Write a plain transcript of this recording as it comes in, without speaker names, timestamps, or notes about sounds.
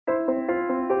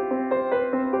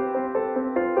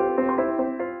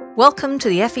Welcome to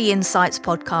the FE Insights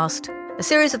podcast, a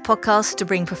series of podcasts to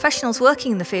bring professionals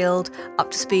working in the field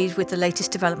up to speed with the latest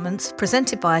developments,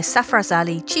 presented by Safraz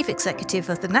Ali, Chief Executive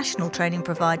of the national training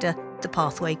provider, the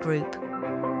Pathway Group.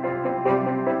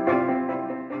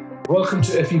 Welcome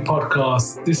to FE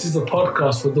Podcast. This is a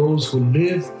podcast for those who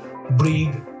live,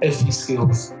 breathe FE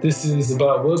skills. This is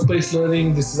about work-based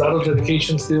learning. This is adult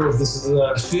education skills. This is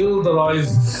a field that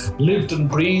I've lived and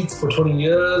breathed for 20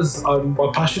 years.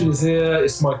 My passion is here.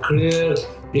 It's my career.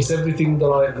 It's everything that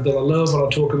I love and I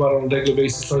talk about on a regular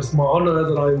basis. So it's my honor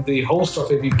that I'm the host of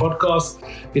FE Podcast.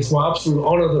 It's my absolute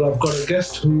honor that I've got a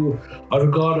guest who I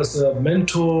regard as a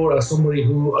mentor, as somebody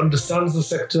who understands the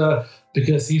sector,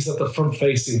 because he's at the front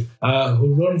facing,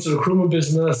 who runs a recruitment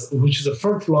business, which is the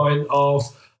front line of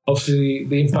obviously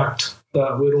the impact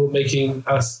that we're all making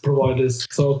as providers.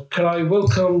 So can I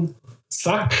welcome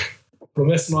Sak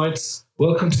from S Knights.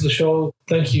 Welcome to the show.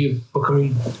 Thank you for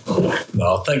coming.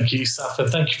 No, thank you, Safa.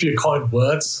 Thank you for your kind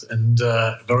words and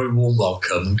very warm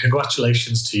welcome. And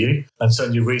congratulations to you. And so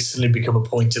you recently become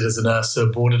appointed as an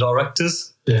URSA Board of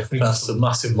Directors. Yeah, that's a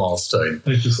massive milestone.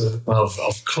 Thank you, sir.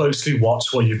 I've closely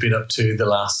watched what you've been up to the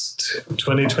last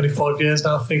 20, 25 years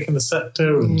now, I think, in the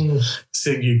sector. And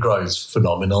seeing you grow is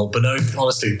phenomenal. But no,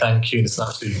 honestly, thank you. And it's an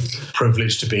absolute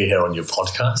privilege to be here on your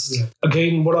podcast. Yeah.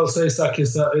 Again, what I'll say, Sak,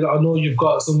 is that I know you've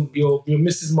got your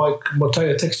missus might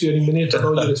text you any minute. I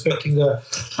know you're expecting a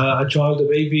child, a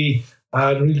baby.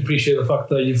 And really appreciate the fact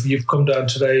that you've come down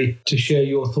today to share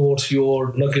your thoughts,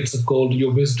 your nuggets of gold,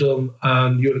 your wisdom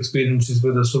and your experiences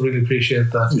with us. So really appreciate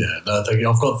that. Yeah, no, thank you.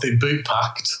 I've got the boot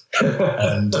packed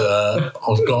and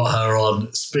I've got her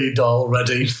on speed dial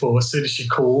ready for as soon as she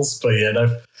calls. But yeah,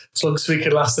 no, as long as we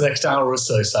can last the next hour or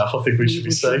so, Saf, I think we should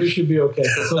be safe. We should be okay.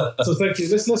 So thank you.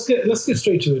 Let's get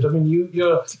straight to it. I mean,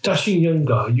 you're a dashing young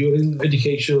guy. You're in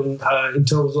education in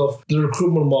terms of the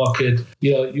recruitment market.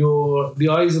 You're the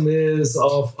eyes and ears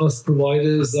of us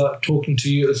providers that are talking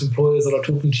to you, as employers that are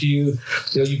talking to you.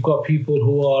 You've got people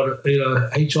who are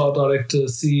HR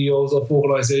directors, CEOs of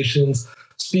organizations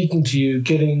speaking to you,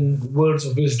 getting words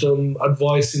of wisdom,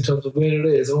 advice in terms of where it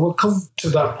is. And we'll come to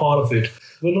that part of it.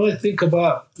 When I think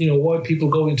about, why people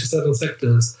go into certain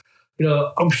sectors,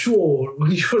 I'm sure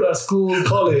when you were at school,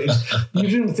 college, you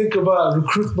didn't think about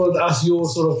recruitment as your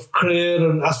sort of career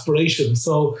and aspiration.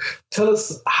 So tell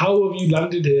us, how have you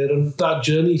landed here and that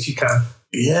journey if you can?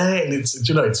 Yeah, and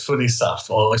it's funny,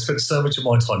 Saf. I spent so much of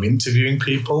my time interviewing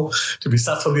people. To be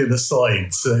sat on the other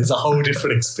side, so it's a whole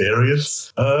different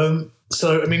experience.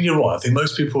 So, I mean, you're right. I think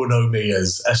most people know me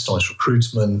as S Knights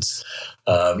Recruitment,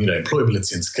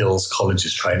 employability and skills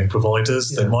colleges training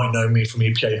providers. Yeah. They might know me from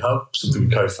EPA Hub, something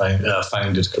we co-founded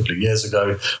a couple of years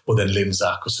ago, or then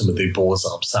LindSak or some of the boards that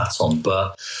I'm sat on.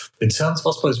 But in terms of,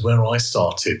 I suppose, where I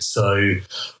started, so,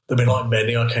 I mean, like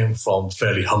many, I came from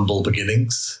fairly humble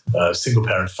beginnings,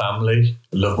 single-parent family.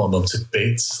 Love my mum to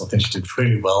bits. I think she did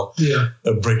really well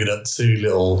at bringing up two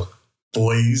little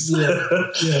boys.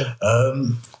 Yeah.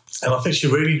 And I think she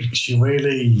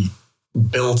really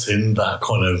built in that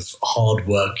kind of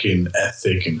hard-working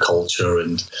ethic and culture.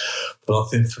 But I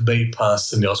think for me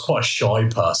personally, I was quite a shy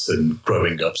person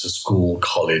growing up. So school,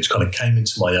 college, kind of came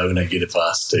into my own at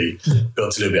university,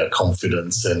 built a little bit of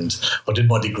confidence. And I did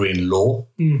my degree in law.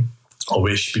 I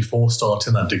wish before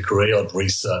starting that degree, I'd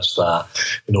researched that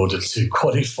in order to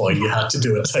qualify, you had to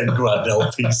do a 10 grand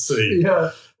LPC.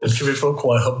 Yeah. And coming from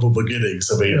quite humble beginnings,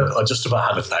 I mean, I just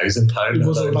about had £1,000, let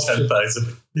alone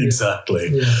 10,000. Exactly.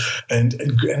 Yeah.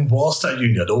 And whilst at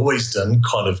uni, I'd always done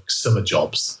kind of summer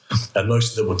jobs, and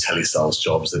most of them were telesales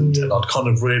jobs. And I'd kind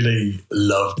of really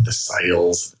loved the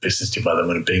sales, business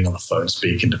development, and being on the phone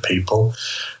speaking to people.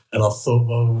 And I thought,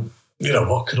 well,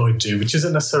 what could I do? Which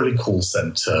isn't necessarily call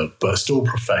centre, but still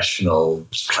professional,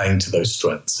 playing to those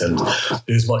strengths. And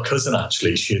it was my cousin,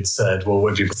 actually. She had said, well,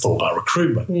 have you ever thought about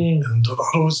recruitment? And I'd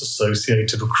always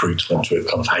associated recruitment with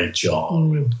kind of HR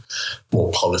and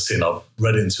more policy. And I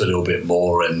read into it a little bit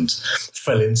more and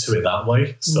fell into it that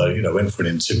way. So, went for an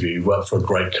interview, worked for a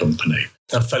great company.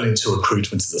 I fell into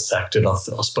recruitment as a sector, and I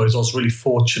suppose I was really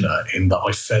fortunate in that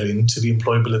I fell into the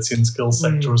employability and skills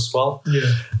sector as well,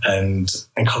 and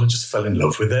kind of just fell in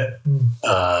love with it.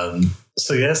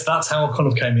 So yes, that's how I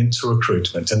kind of came into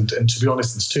recruitment. And to be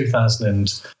honest, since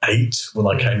 2008, when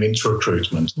I came into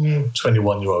recruitment,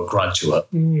 21-year-old graduate,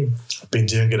 I've been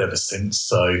doing it ever since.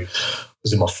 So I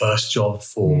was in my first job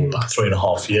for about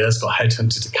 3.5 years, got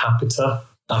headhunted to Capita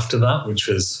after that, which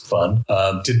was fun.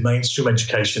 Did mainstream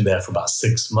education there for about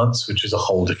 6 months, which was a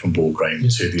whole different ballgame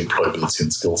to the employability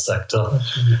and skills sector.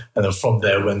 And then from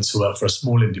there went to work for a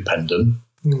small independent,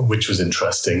 which was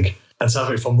interesting. And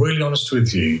so if I'm really honest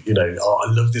with you,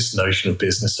 I love this notion of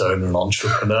business owner and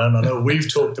entrepreneur. And I know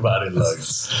we've talked about it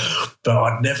loads, but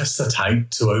I'd never set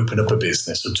out to open up a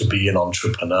business or to be an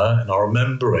entrepreneur. And I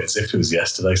remember it as if it was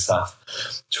yesterday, Saf.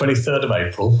 23rd of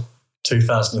April,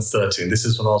 2013. This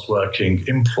is when I was working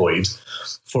employed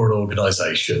for an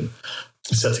organisation,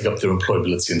 setting up their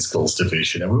employability and skills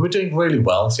division. And we were doing really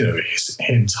well,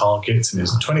 hitting targets. And it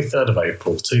was the 23rd of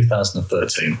April,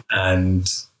 2013. And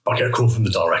I get a call from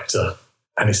the director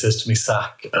and he says to me,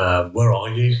 Sak, where are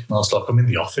you? And I was like, I'm in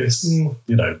the office,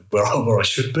 where I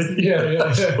should be.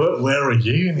 Yeah. Where are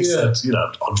you? And he said,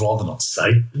 I'd rather not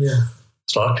say. Yeah.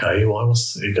 It's like, okay,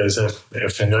 he goes,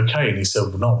 everything okay? And he said,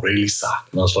 well, not really, Sak.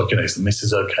 And I was like, is the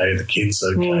missus okay? The kids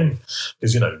okay?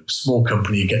 Because, small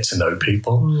company, you get to know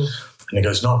people. And he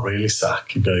goes, not really,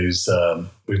 Sak. He goes,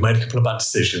 we've made a couple of bad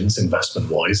decisions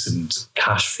investment-wise and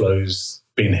cash flows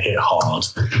been hit hard.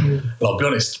 And I'll be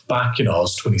honest, back, I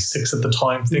was 26 at the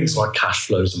time, things like cash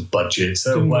flows and budgets,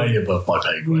 they're way above my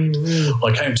pay grade.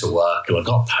 I came to work and I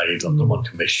got paid, I got my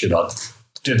commission, I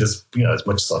did as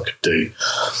much as I could do.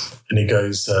 And he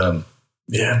goes, the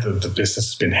business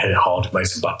has been hit hard, we've made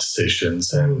some bad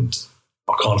decisions and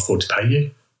I can't afford to pay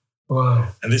you. Wow.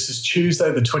 And this is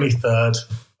Tuesday, the 23rd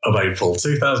of April,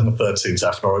 2013, and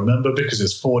I remember because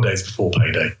it's 4 days before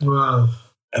payday. Wow.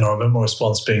 And I remember my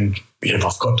response being,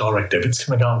 I've got direct debits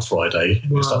coming out on Friday.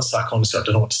 Wow. It's like, Sak, honestly, I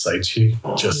don't know what to say to you.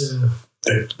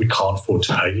 We can't afford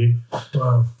to pay you.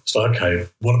 Wow. It's like, okay,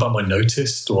 what about my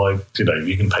notice? You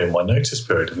can pay my notice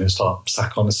period. And it's like,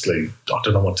 Sak, honestly, I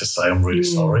don't know what to say. I'm really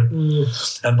sorry.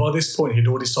 And by this point, he'd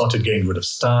already started getting rid of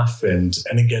staff. And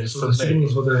again, for me,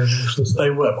 they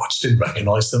were, I just didn't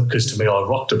recognise them because to me, I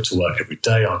rocked up to work every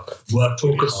day. I worked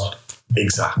really hard.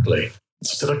 Exactly.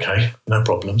 So I said, okay, no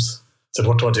problems. I said,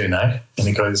 what do I do now? And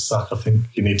he goes, Sak, I think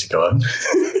you need to go home.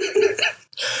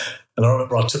 And I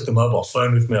remember I took the mobile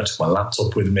phone with me, I took my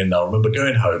laptop with me, and I remember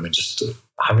going home and just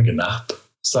having a nap,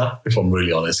 Sak, if I'm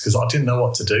really honest, because I didn't know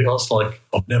what to do. I was like,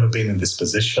 I've never been in this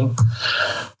position.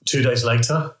 2 days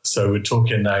later, so we're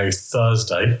talking now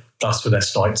Thursday, that's when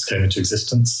S Knights came into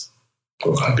existence.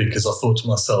 Because I thought to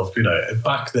myself,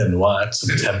 back then I had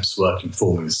some temps working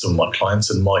for me with some of my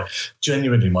clients, and my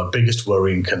biggest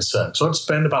worry and concern. So I'd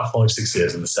spent about 5-6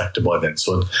 years in the sector by then.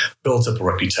 So I'd built up a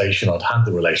reputation, I'd had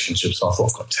the relationships, and I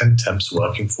thought, I've got 10 temps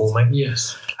working for me.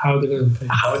 Yes. How are they going to pay?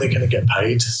 How are they going to get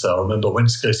paid? So I remember I went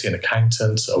to go see an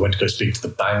accountant, I went to go speak to the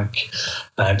bank,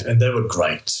 and they were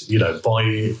great.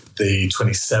 By the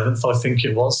 27th, I think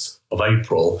it was, of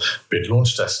April, we'd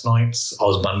launched S Knights. I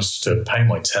was managed to pay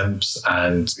my temps,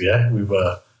 and we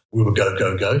were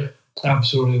go.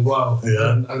 Absolutely, wow!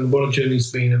 Yeah, and what a journey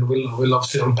it's been, and we'll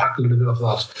obviously unpack a little bit of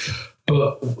that.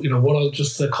 But what I'll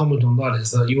just comment on that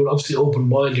is that you were obviously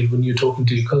open-minded when you're talking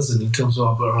to your cousin in terms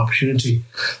of an opportunity,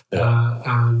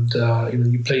 and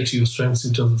you play to your strengths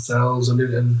in terms of sales, and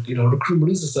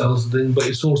recruitment is a sales thing, but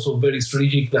it's also very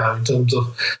strategic now in terms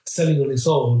of selling on its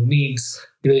own needs.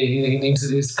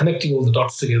 It's connecting all the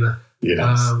dots together.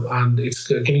 Yes. And it's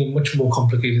getting much more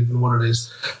complicated than what it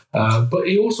is. But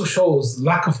it also shows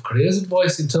lack of careers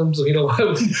advice in terms of, we're in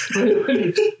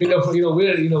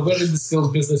the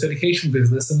skills business, education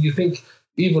business, and you think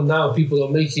even now people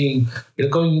are making,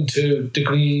 going into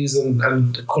degrees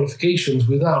and qualifications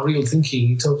without real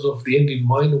thinking in terms of the end in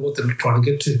mind and what they're trying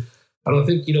to get to. And I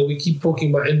think, we keep talking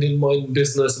about end in mind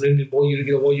business and end in what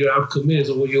your outcome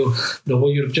is or what your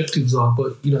objectives are.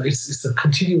 But, it's a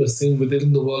continuous thing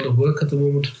within the world of work at the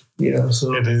moment.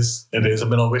 So it is. I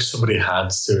mean, I wish somebody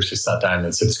had seriously sat down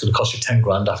and said it's going to cost you 10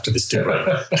 grand after this degree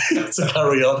to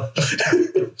carry on.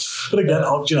 But again,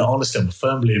 honestly, I'm a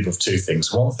firm believer of two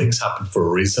things. One, things happen for a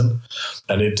reason,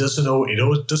 and it doesn't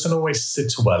always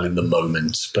sit well in the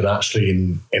moment. But actually,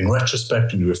 in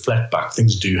retrospect, when you reflect back,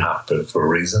 things do happen for a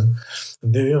reason.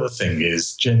 And the other thing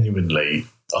is, genuinely,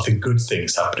 I think good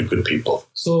things happen to good people.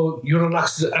 So you're an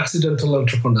accidental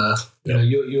entrepreneur.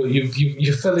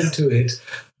 You fell into it,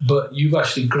 but you've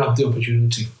actually grabbed the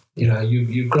opportunity.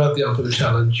 You grabbed the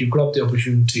challenge, you grabbed the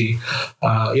opportunity.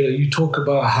 You talk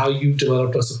about how you've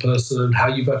developed as a person, how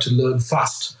you've had to learn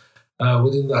fast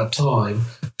within that time.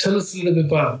 Tell us a little bit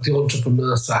about the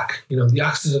entrepreneur Sak, the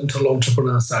accidental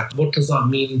entrepreneur Sak. What does that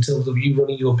mean in terms of you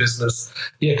running your business?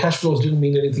 Yeah, cash flows didn't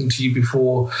mean anything to you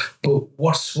before, but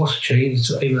what's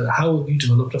changed? How have you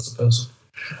developed as a person?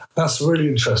 That's a really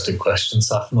interesting question,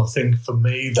 Saf. And I think for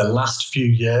me, the last few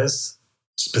years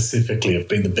specifically have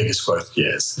been the biggest growth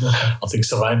years. Okay. I think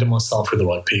surrounding myself with the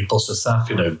right people. So Saf,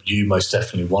 you most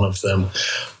definitely one of them.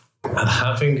 And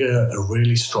having a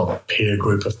really strong peer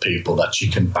group of people that you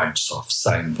can bounce off,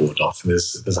 soundboard off. And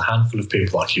there's a handful of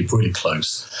people that keep really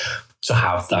close to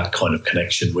have that kind of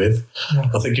connection with. Yeah.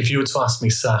 I think if you were to ask me,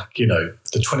 Sak, the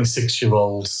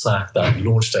 26-year-old Sak that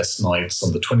launched S Knights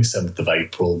on the 27th of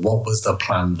April, what was the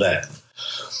plan then?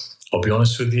 I'll be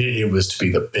honest with you, it was to be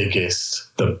the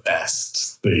biggest, the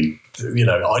best.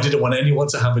 I didn't want anyone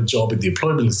to have a job in the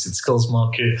employability and skills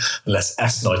market unless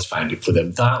S Knights found it for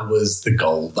them. That was the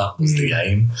goal. That was the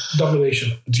aim.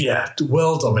 Domination. Yeah,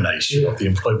 world domination of the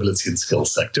employability and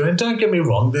skills sector. And don't get me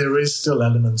wrong, there is still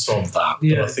elements of that.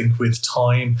 Yeah. But I think with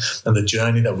time and the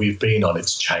journey that we've been on,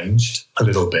 it's changed a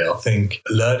little bit. I think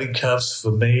learning curves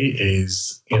for me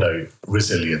is,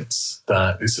 resilience.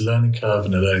 That is a learning curve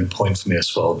and a learning point for me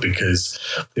as well, because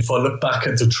if I look back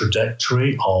at the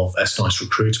trajectory of S Knights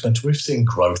Recruitment, we've seen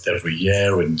growth every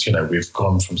year and, we've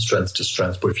gone from strength to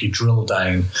strength. But if you drill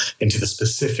down into the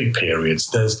specific periods,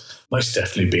 there's most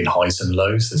definitely been highs and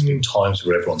lows. There's been times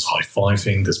where everyone's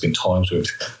high-fiving. There's been times where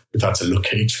we've had to look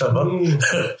at each other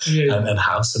and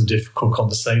have some difficult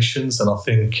conversations. And I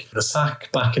think the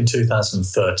Sak back in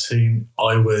 2013,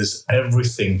 I was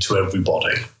everything to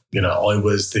everybody. I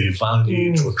was the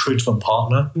valued recruitment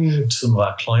partner to some of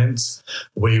our clients.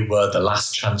 We were the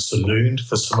last chance saloon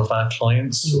for some of our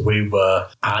clients. We were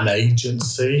an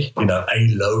agency, a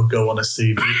logo on a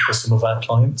CV for some of our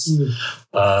clients.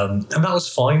 And that was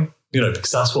fine.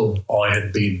 Because that's what I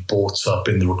had been brought up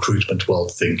in the recruitment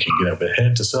world thinking, we're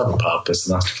here to serve a purpose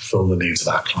and that's to fulfill the needs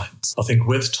of our clients. I think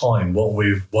with time, what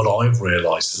I've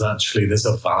realised is actually there's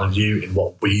a value in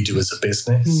what we do as a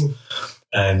business.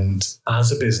 And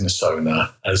as a business owner,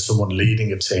 as someone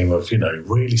leading a team of,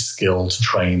 really skilled,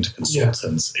 trained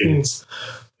consultants,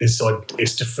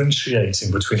 it's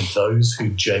differentiating between those who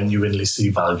genuinely see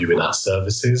value in our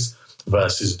services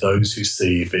versus those who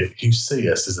see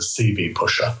us as a CV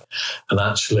pusher. And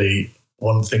actually,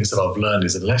 one of the things that I've learned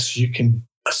is unless you can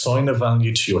assign a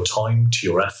value to your time, to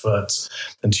your efforts,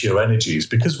 and to your energies,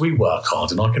 because we work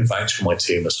hard, and I can vouch for my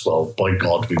team as well. By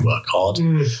God, we work hard.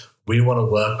 We want to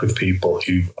work with people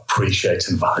who appreciate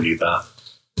and value that.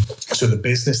 So the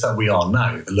business that we are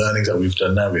now, the learnings that we've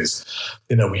done now is,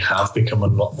 we have become a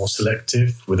lot more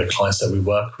selective with the clients that we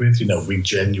work with. We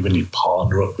genuinely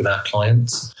partner up with our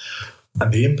clients.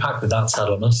 And the impact that that's had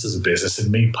on us as a business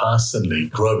and me personally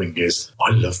growing is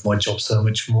I love my job so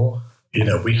much more.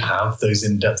 We have those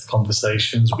in-depth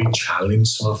conversations. We challenge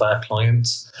some of our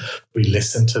clients. We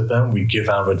listen to them. We give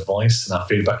our advice and our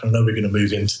feedback. I know we're going to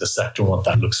move into the sector and what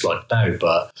that looks like now,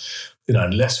 but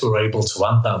unless we're able to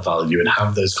add that value and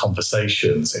have those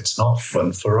conversations, it's not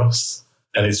fun for us.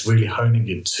 And it's really honing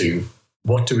into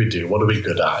what do we do? What are we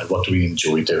good at? What do we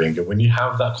enjoy doing? And when you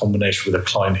have that combination with a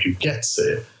client who gets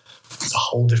it, it's a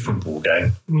whole different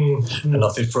ballgame. And I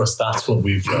think for us, that's what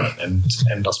we've learned.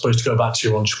 And I suppose to go back to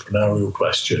your entrepreneurial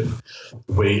question,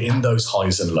 we in those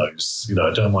highs and lows,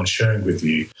 I don't mind sharing with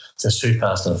you, since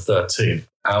 2013,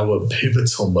 our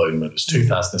pivotal moment was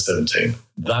 2017.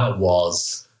 That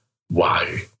was, wow.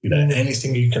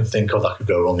 Anything you can think of that could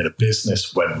go wrong in a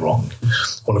business went wrong.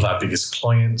 One of our biggest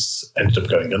clients ended up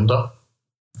going under.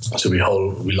 So we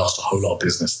lost a whole lot of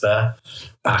business there.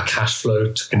 Our cash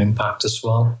flow took an impact as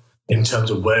well. In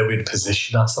terms of where we'd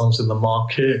positioned ourselves in the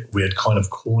market, we had kind of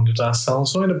cornered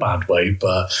ourselves, not in a bad way,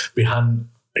 but we hadn't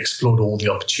explored all the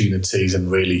opportunities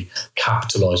and really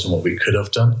capitalised on what we could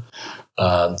have done.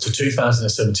 So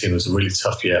 2017 was a really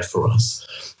tough year for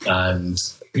us. And,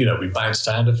 we bounced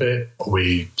out of it.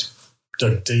 We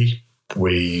dug deep.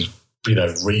 We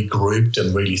regrouped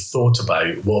and really thought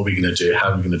about what are we going to do, how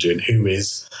are we going to do, and who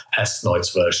is S Knights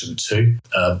version 2.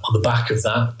 On the back of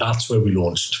that, that's where we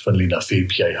launched, funnily enough,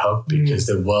 EPA Hub, because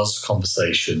there was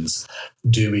conversations.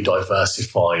 Do we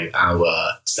diversify our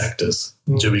sectors?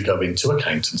 Do we go into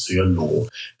accountancy or law?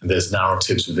 And there's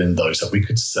narratives within those that we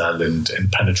could sell and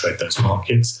penetrate those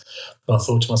markets. And I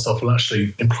thought to myself, well,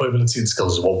 actually, employability and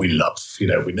skills is what we love. We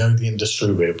know the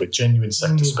industry. We're genuine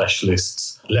sector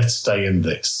specialists. Let's stay in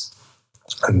this.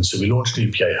 And so we launched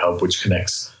EPA Hub, which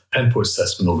connects endpoint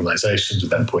assessment organizations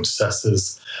with endpoint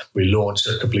assessors. We launched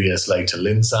a couple of years later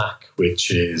LindSak,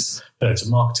 which is it's a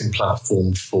marketing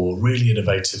platform for really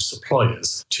innovative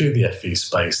suppliers to the FE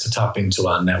space to tap into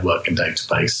our network and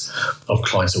database of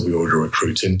clients that we already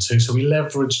recruit into. So we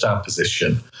leveraged our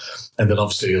position. And then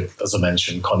obviously, as I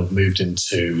mentioned, kind of moved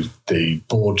into the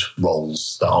board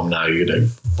roles that I'm now,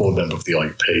 board member of the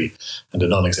IP and a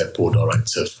non-exec board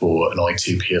director for an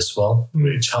ITP as well,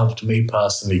 which helped me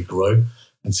personally grow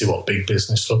and see what big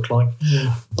business looked like,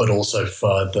 but also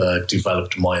further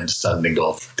developed my understanding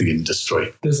of the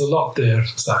industry. There's a lot there,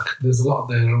 Sak. There's a lot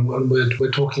there. And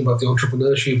we're talking about the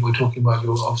entrepreneurship, we're talking about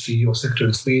your sector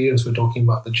experience, we're talking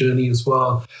about the journey as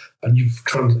well. And you've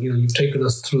taken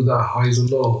us through the highs and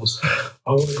lows.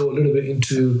 I want to go a little bit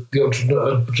into the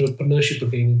entrepreneurship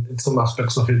again in some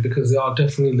aspects of it, because there are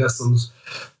definitely lessons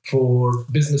for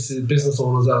business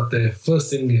owners out there. First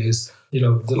thing is, there's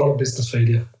a lot of business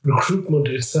failure. Recruitment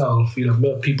itself,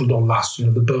 people don't last.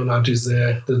 The burnout is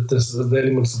there. The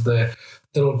elements are there.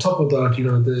 Then on top of that,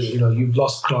 you've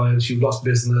lost clients, you've lost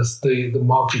business. The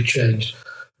market changed.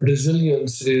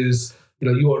 Resilience is,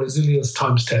 you are resilience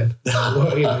times 10.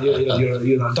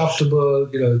 You're adaptable.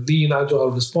 Lean,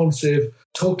 agile, responsive.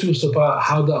 Talk to us about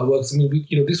how that works. I mean,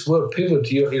 this word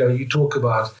pivot. You talk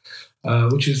about.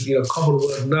 Which is common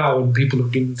word now, and people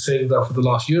have been saying that for the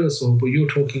last year or so. But you're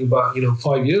talking about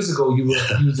 5 years ago you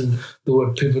were using the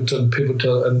word pivot and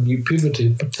pivotal, and you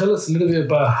pivoted. But tell us a little bit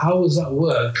about how does that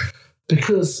work?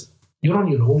 Because you're on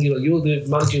your own. You're the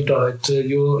managing director. I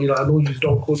know you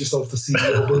don't call yourself the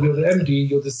CEO, but you're the MD.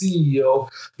 You're the CEO.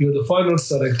 You're the finance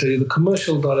director. You're the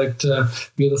commercial director.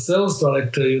 You're the sales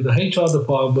director. You're the HR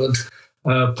department.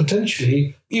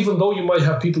 Potentially, even though you might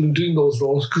have people in doing those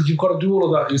roles, because you've got to do all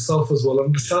of that yourself as well.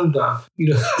 Understand that.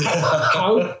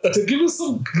 How to give us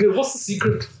some. What's the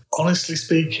secret? Honestly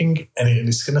speaking, and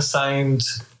it's going to sound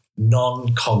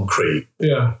non-concrete.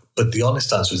 Yeah. But the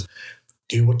honest answer is,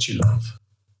 do what you love.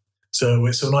 So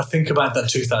when I think about that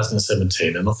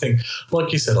 2017, and I think,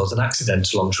 like you said, I was an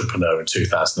accidental entrepreneur in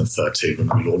 2013 when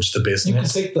we launched the business. You can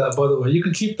take that, by the way. You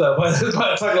can keep that by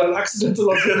tagline,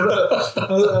 accidental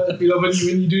entrepreneur.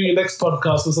 When you do your next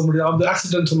podcast with somebody, I'm the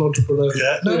accidental entrepreneur.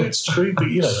 Yeah, no, it's true. But,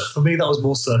 for me, that was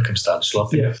more circumstantial. I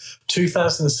think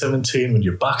 2017, when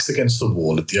your back's against the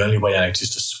wall, the only way out is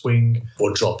to swing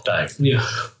or drop down. Yeah.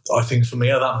 I think for me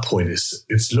at that point,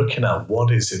 it's looking at what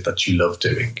is it that you love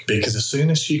doing. Because as soon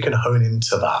as you can hone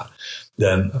into that,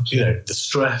 then, the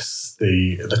stress,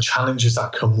 the challenges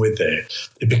that come with it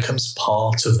becomes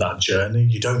part of that journey.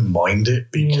 You don't mind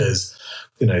it because,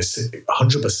 it's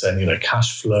 100%,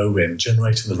 cash flow and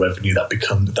generating the revenue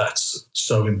that's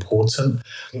so important.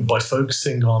 By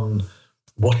focusing on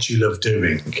what you love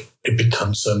doing, it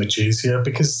becomes so much easier,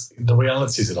 because the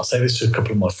reality is, and I say this to a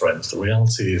couple of my friends, the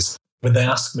reality is, when they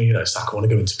ask me, Sak, I want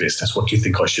to go into business, what do you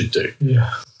think I should do?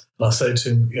 Yeah. And I say to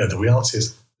them, the reality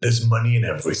is there's money in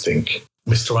everything.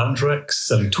 Mr. Andrex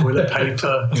selling toilet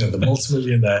paper, the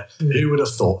multimillionaire, who would have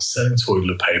thought selling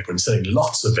toilet paper and selling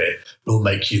lots of it will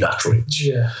make you that rich?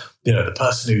 Yeah. The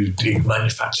person who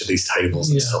manufactured these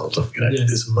tables and sold them,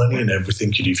 there's money in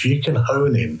everything you do. If you can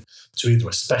hone in to either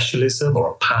a specialism or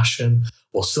a passion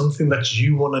or something that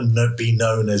you want to be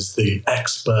known as the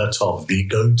expert of, the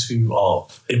go-to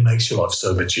of, it makes your life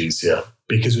so much easier.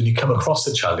 Because when you come across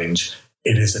a challenge,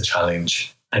 it is a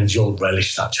challenge and you'll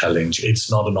relish that challenge.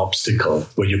 It's not an obstacle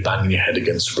where you're banging your head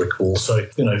against a brick wall. So,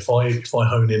 if I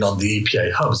hone in on the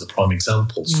EPA Hub as a prime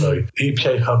example. So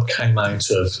EPA Hub came out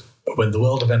of when the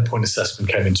world of endpoint assessment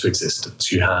came into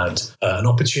existence. You had an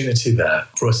opportunity there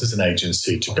for us as an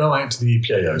agency to go out to the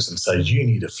EPAOs and say, you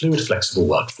need a fluid, flexible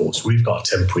workforce. We've got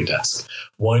a temporary desk.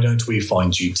 Why don't we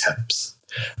find you temps?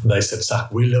 And they said,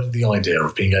 Sak, we love the idea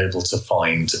of being able to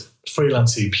find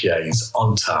freelance EPAs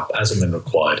on tap as and when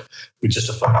required with just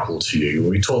a phone call to you.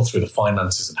 We talked through the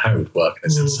finances and how it would work.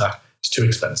 And they said, Sak, it's too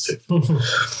expensive.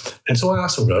 And so I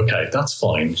asked them, okay, that's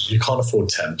fine. You can't afford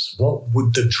temps. What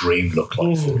would the dream look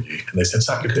like for you? And they said,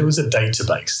 Sak, if there was a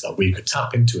database that we could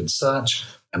tap into and search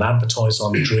and advertise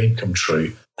on the dream come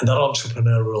true, and that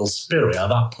entrepreneurial spirit at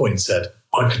that point said,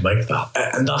 I could make that.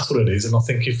 And that's what it is. And I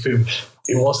think if it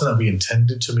wasn't that we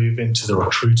intended to move into the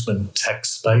recruitment tech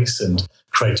space and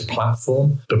create a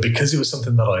platform, but because it was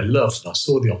something that I loved and I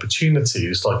saw the opportunity,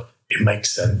 it's like, it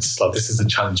makes sense. Like, this is a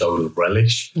challenge I will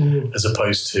relish, as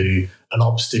opposed to an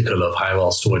obstacle of how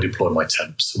else do I deploy my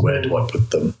temps? Where do I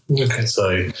put them? Okay.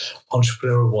 So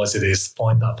entrepreneurial-wise, it is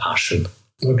find that passion.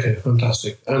 Okay,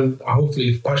 fantastic. And hopefully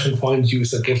if passion finds you,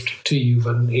 it's a gift to you.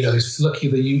 And, it's lucky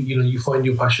that you find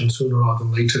your passion sooner rather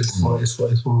than later. It's one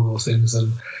of those things.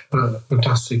 And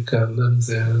fantastic learnings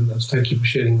there. And thank you for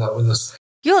sharing that with us.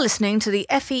 You're listening to the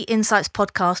FE Insights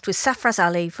podcast with Safraz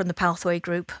Ali from the Pathway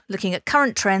Group, looking at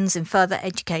current trends in further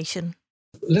education.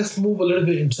 Let's move a little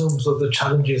bit in terms of the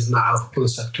challenges now for the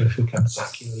sector, if you can,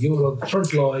 Sak. You're on the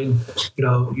front line,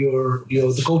 you're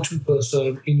the go-to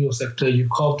person in your sector.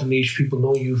 You've carved a niche. People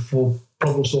know you for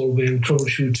problem solving,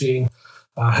 troubleshooting,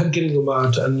 getting them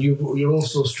out, and you're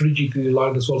also strategically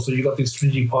aligned as well. So you've got these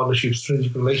strategic partnerships,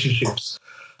 strategic relationships.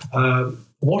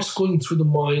 What's going through the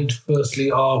mind,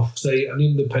 firstly, of, say, an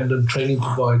independent training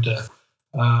provider?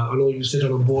 I know you sit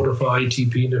on a board of an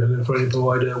ITP, independent training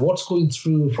provider. What's going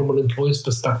through from an employer's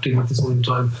perspective at this point in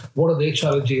time? What are their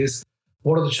challenges?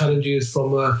 What are the challenges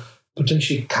from a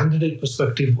potentially candidate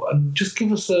perspective? And just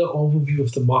give us an overview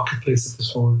of the marketplace at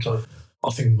this point in time.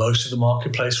 I think most of the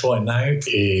marketplace right now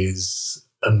is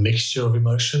a mixture of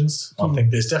emotions. I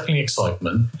think there's definitely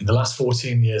excitement. In the last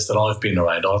 14 years that I've been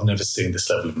around, I've never seen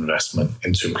this level of investment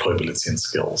into employability and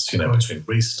skills, between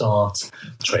Restart,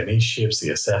 traineeships,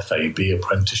 ESF, AB,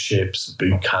 apprenticeships,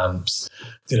 boot camps.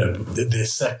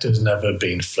 This sector has never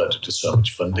been flooded with so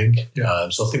much funding.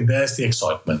 So I think there's the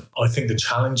excitement. I think the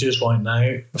challenges right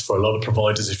now for a lot of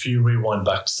providers, if you rewind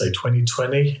back to, say,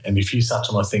 2020, and if you sat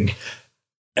on, I think,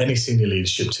 any senior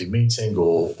leadership team meeting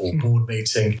or board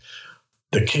meeting,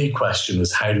 the key question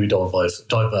was, how do we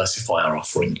diversify our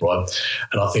offering, right?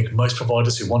 And I think most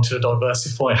providers who wanted to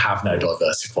diversify have now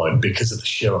diversified because of the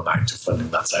sheer amount of funding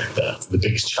that's out there. The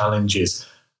biggest challenge is,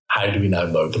 how do we now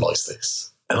mobilise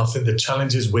this? And I think the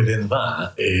challenges within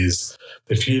that is,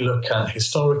 if you look at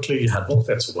historically, you had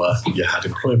welfare to work, you had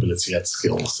employability, you had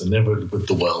skills, and never with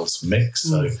the world's mix.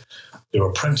 So your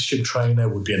apprenticeship trainer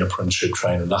would be an apprenticeship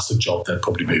trainer, and that's a job they'd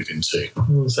probably move into.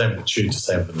 Same with the tutor,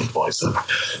 same with an advisor.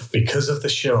 Because of the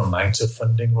sheer amount of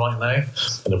funding right now,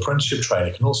 an apprenticeship trainer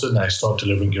can also now start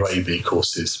delivering your AB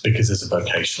courses because there's a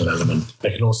vocational element.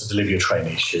 They can also deliver your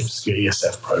traineeships, your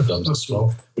ESF programs as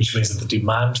well, which means that the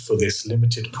demand for this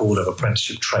limited pool of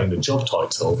apprenticeship trainer job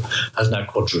title has now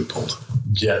quadrupled.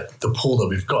 Yet the pool that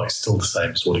we've got is still the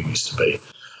same as what it used to be.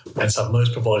 And so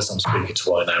most providers I'm speaking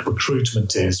to right now,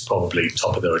 recruitment is probably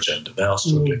top of their agenda. They are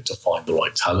struggling to find the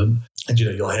right talent. And,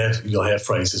 you'll hear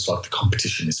phrases like the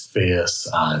competition is fierce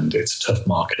and it's a tough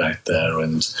market out there.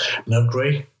 And I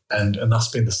agree. And that's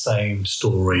been the same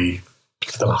story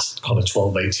for the last kind of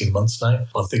 12, 18 months now.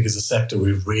 I think as a sector,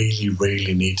 we really,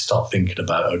 really need to start thinking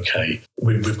about, okay,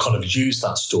 we've kind of used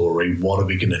that story. What are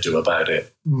we going to do about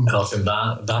it? And I think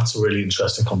that's a really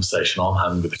interesting conversation I'm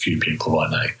having with a few people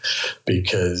right now,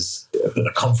 because at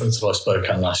a conference that I spoke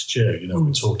at last year,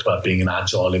 we talked about being an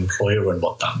agile employer and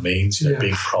what that means,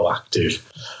 being proactive.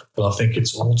 But I think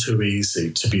it's all too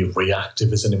easy to be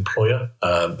reactive as an employer.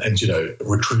 And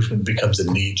recruitment becomes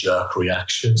a knee-jerk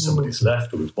reaction. Somebody's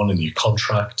left or we've won a new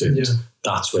contract, and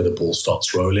that's where the ball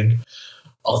starts rolling.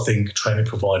 I think training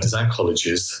providers and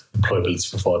colleges, employability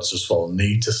providers as well,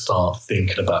 need to start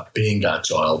thinking about being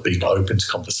agile, being open to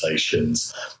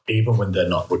conversations, even when they're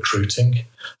not recruiting.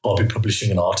 I'll be publishing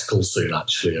an article soon,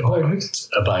 actually, about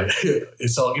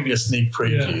it. So I'll give you a sneak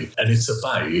preview. And it's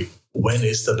about, when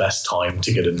is the best time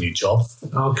to get a new job?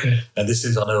 Okay. And this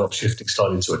is, I know I'm shifting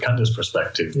slightly to a candidate's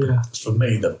perspective. But for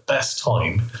me, the best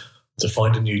time to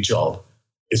find a new job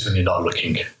is when you're not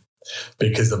looking.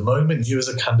 Because the moment you as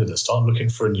a candidate start looking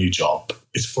for a new job,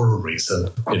 it's for a reason.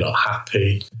 You're not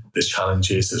happy, there's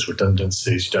challenges, there's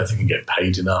redundancies, you don't think you can get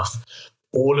paid enough.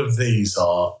 All of these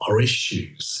are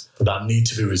issues that need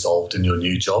to be resolved in your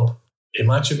new job.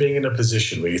 Imagine being in a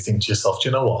position where you think to yourself, do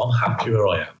you know what, I'm happy where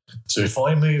I am. So if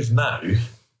I move now,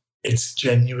 it's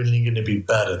genuinely going to be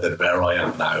better than where I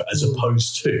am now, as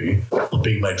opposed to, I'm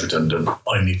being made redundant,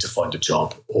 I need to find a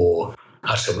job, or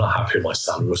actually I'm not happy with my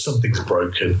salary, or something's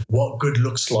broken. What good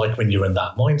looks like when you're in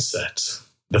that mindset,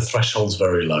 the threshold's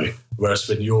very low. Whereas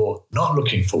when you're not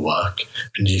looking for work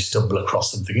and you stumble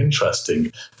across something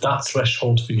interesting, that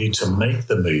threshold for you to make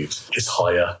the move is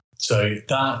higher. So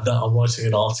that I'm writing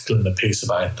an article and a piece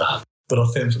about that. But I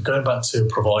think going back to a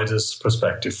provider's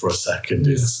perspective for a second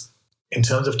is, in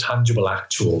terms of tangible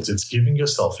actuals, it's giving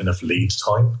yourself enough lead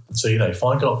time. So, if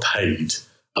I got paid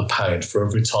 £1 for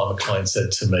every time a client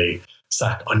said to me,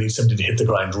 Sak, I need somebody to hit the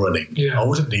ground running, I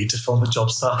wouldn't need to fill the job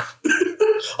staff.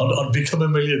 I'd become a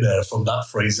millionaire from that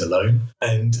phrase alone.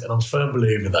 And I'm a firm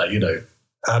believer that,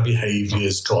 our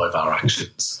behaviours drive our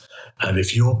actions. And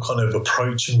if you're kind of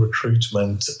approaching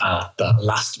recruitment at that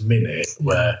last minute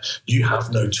where you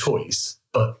have no choice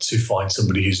but to find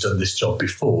somebody who's done this job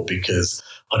before because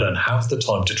I don't have the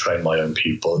time to train my own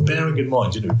people. And bearing in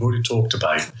mind, we've already talked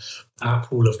about our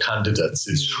pool of candidates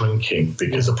is shrinking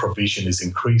because the provision is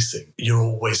increasing. You're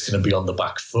always going to be on the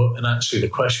back foot. And actually the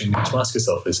question you need to ask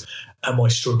yourself is, am I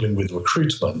struggling with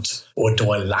recruitment, or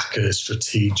do I lack a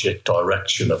strategic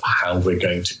direction of how we're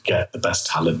going to get the best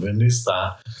talent? And is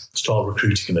that start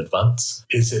recruiting in advance?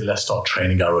 Is it let's start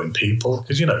training our own people?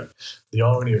 Because, the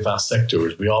irony of our sector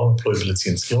is we are employability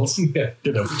and skills. We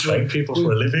train people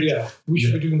for a living. We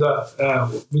should be doing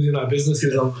that within our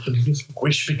businesses.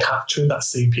 We should be capturing that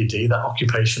CPD, that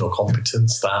occupational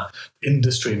competence, that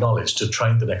industry knowledge to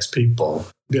train the next people.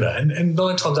 And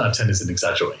 9 times out of 10 is an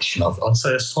exaggeration. I'd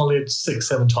say a solid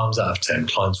 6-7 times out of 10,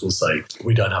 clients will say,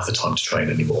 we don't have the time to train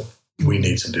anymore. We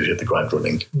need somebody to hit the ground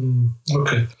running.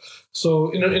 Okay. So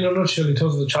in a nutshell, in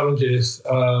terms of the challenges,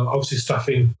 obviously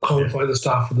staffing, can't find the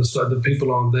staff, the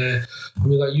people aren't there. I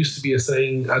mean, that used to be a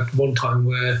saying at one time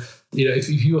where, if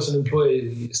you as an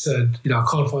employee said, I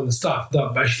can't find the staff,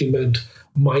 that actually meant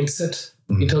mindset.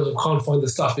 In terms of can't find the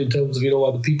staff, in terms of,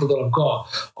 the people that I've got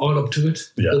aren't up to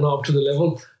it. Yeah. They're not up to the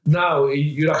level. Now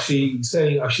you're actually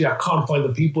saying, I can't find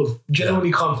the people,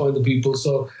 genuinely can't find the people.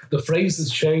 So the phrase has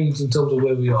changed in terms of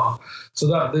where we are. So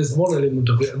that there's one element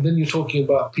of it. And then you're talking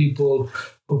about people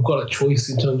who've got a choice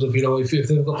in terms of, if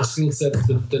they've got the skill set,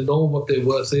 they know what their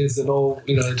worth is, they know,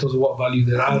 in terms of what value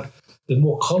they add, they're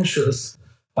more conscious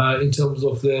in terms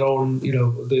of their own,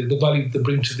 the value they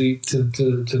bring to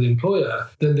the employer.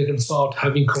 Then they can start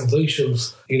having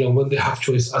conversations, when they have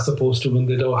choice, as opposed to when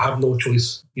they don't have no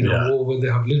choice, or when they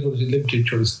have limited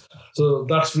choice. So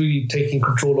that's really taking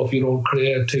control of your own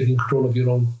career, taking control of your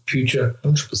own future.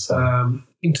 100%.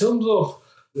 In terms of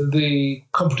the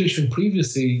competition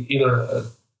previously,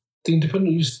 the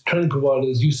independent training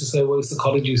providers used to say, well, it's the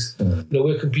colleges.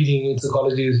 We're competing against the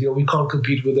colleges. We can't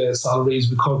compete with their salaries.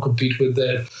 We can't compete with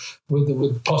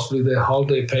with possibly their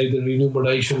holiday pay, the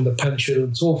remuneration, the pension,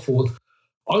 and so forth.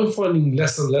 I'm finding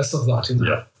less and less of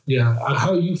that. Yeah. And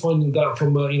how are you finding that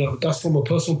from that's from a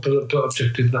personal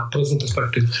objective, now, personal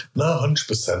perspective? No,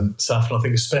 100%, Saf. And I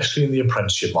think especially in the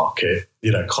apprenticeship market,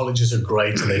 colleges are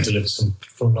great and they deliver some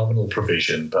phenomenal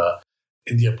provision, but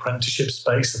in the apprenticeship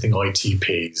space, I think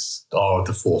ITPs are at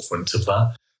the forefront of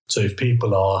that. So if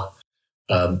people are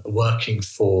working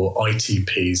for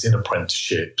ITPs in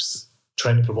apprenticeships,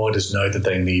 training providers know that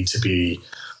they need to be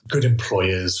good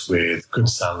employers with good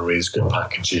salaries, good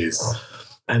packages.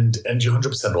 And you're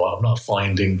 100% right. I'm not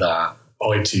finding that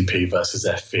ITP versus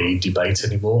FE debate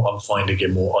anymore. I'm finding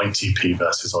it more ITP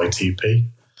versus ITP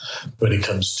when it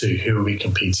comes to who are we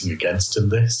competing against in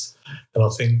this. And I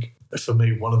think for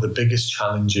me, one of the biggest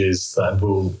challenges that I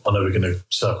know we're going to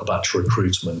circle back to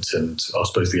recruitment and I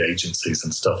suppose the agencies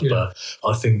and stuff, but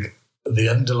I think the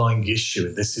underlying issue,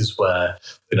 and this is where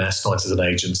S Knights as an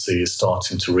agency is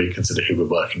starting to reconsider who we're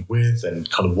working with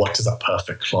and kind of what does that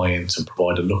perfect client and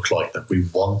provider look like that we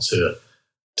want to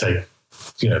take,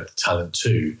 the talent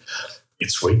to.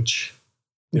 It's reach.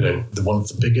 One of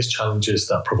the biggest challenges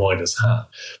that providers have,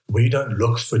 we don't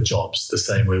look for jobs the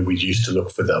same way we used to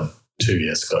look for them 2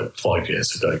 years ago, 5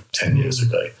 years ago, 10 years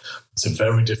ago. It's a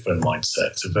very different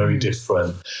mindset. It's a very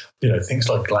different, things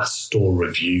like Glassdoor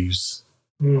reviews,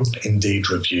 Indeed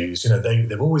reviews,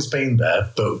 they've always been there,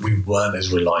 but we weren't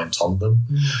as reliant on them.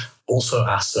 Also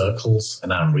our circles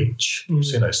and our reach.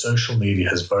 So, social media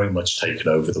has very much taken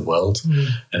over the world.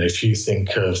 And if you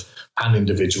think of an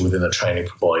individual within a training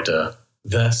provider,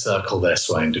 their circle they're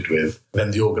surrounded with, then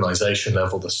the organisation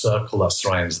level, the circle that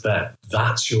surrounds them,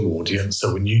 that's your audience.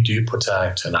 So when you do put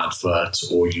out an advert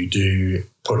or you do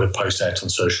put a post out on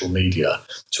social media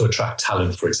to attract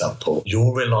talent, for example,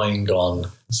 you're relying on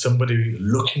somebody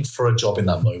looking for a job in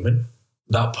that moment,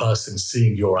 that person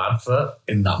seeing your advert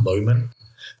in that moment,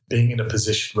 being in a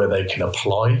position where they can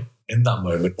apply in that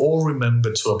moment or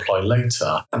remember to apply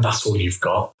later, and that's all you've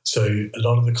got. So a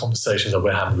lot of the conversations that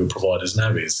we're having with providers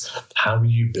now is how are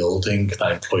you building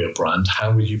that employer brand?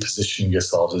 How are you positioning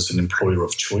yourself as an employer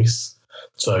of choice?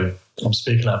 So I'm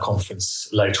speaking at a conference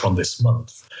later on this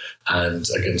month, and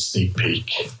again, sneak peek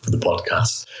for the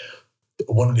podcast.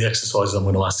 One of the exercises I'm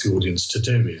going to ask the audience to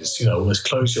do is, almost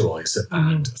close your eyes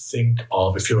and think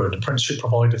of, if you're an apprenticeship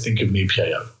provider, think of an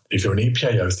EPAO. If you're an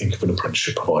EPAO, think of an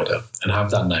apprenticeship provider and have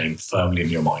that name firmly in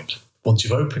your mind. Once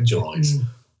you've opened your eyes,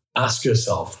 ask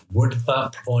yourself, would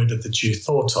that provider that you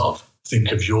thought of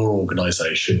think of your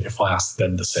organisation if I asked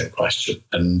them the same question?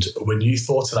 And when you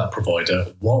thought of that provider,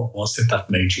 what was it that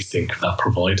made you think of that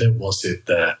provider? Was it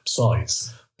their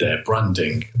size, their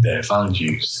branding, their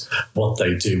values, what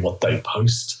they do, what they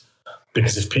post?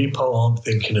 Because if people aren't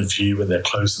thinking of you when they're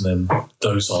closing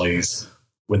those eyes,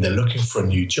 when they're looking for a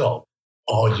new job,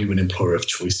 are you an employer of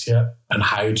choice yet? And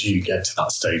how do you get to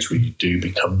that stage where you do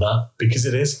become that? Because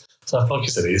it is, so like you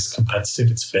said, it is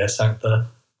competitive, it's fierce out there.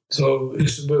 So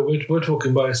we're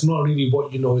talking about, it's not really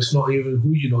what you know, it's not even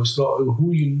who you know, it's not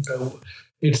who you know,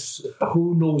 it's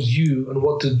who knows you and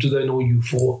what do they know you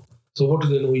for. So what do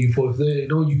they know you for? If they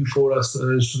know you for as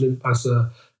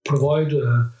a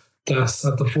provider that's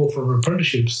at the forefront of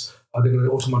apprenticeships, are they going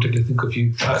to automatically think of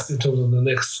you as in terms of the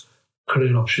next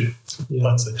career option. Yeah.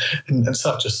 That's it. And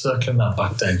so just circling that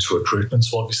back down to recruitment.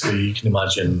 So obviously you can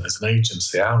imagine as an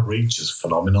agency, our reach is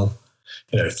phenomenal.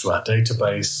 Through our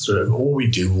database, through all we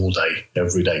do all day,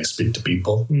 every day, speak to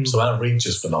people. So our reach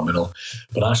is phenomenal.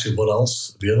 But actually what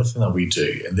else, the other thing that we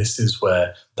do, and this is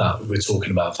where that we're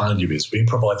talking about value, is we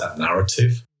provide that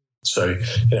narrative. So,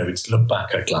 it's look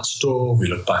back at Glassdoor, we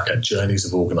look back at journeys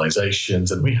of organisations,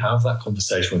 and we have that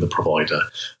conversation with the provider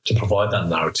to provide that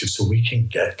narrative so we can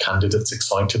get candidates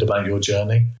excited about your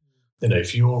journey.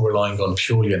 If you're relying on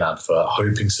purely an advert,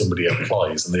 hoping somebody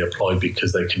applies and they apply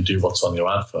because they can do what's on your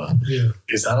advert,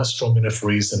 is that a strong enough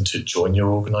reason to join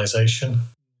your organisation?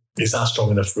 Is that a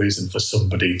strong enough reason for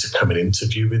somebody to come and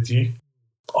interview with you?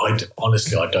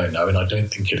 Honestly, I don't know, and I don't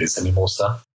think it is anymore,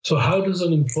 sir. So how does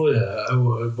an employer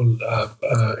or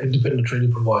independent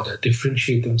training provider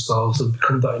differentiate themselves and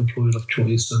become that employer of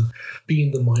choice and be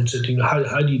in the mindset?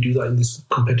 How do you do that in this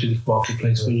competitive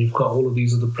marketplace when you've got all of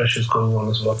these other pressures going on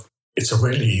as well? It's a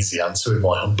really easy answer in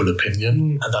my humble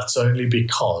opinion, and that's only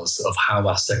because of how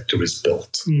our sector is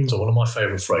built. So one of my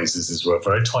favourite phrases is we're a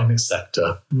very tiny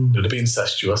sector, going to be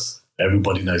incestuous,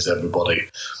 everybody knows everybody.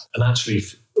 And actually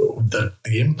the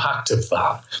impact of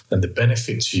that and the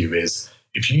benefit to you is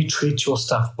if you treat your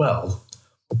staff well,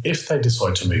 if they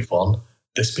decide to move on,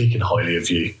 they're speaking highly of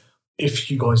you.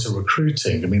 If you guys are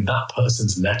recruiting, that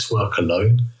person's network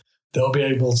alone, they'll be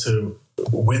able to,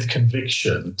 with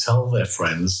conviction, tell their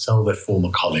friends, tell their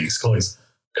former colleagues, guys,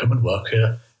 come and work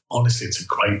here. Honestly, it's a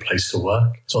great place to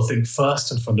work. So I think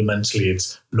first and fundamentally,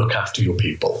 it's look after your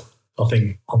people. I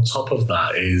think on top of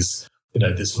that is,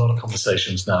 there's a lot of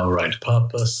conversations now around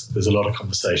purpose. There's a lot of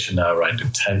conversation now around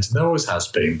intent. And there always has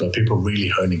been, but people are really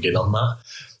honing in on that.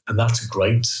 And that's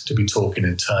great to be talking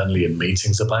internally in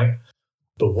meetings about.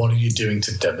 But what are you doing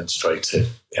to demonstrate it?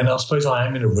 And I suppose I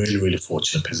am in a really, really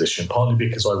fortunate position, partly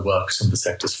because I work with some of the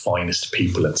sector's finest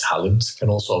people and talent, and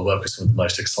also I work with some of the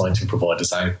most exciting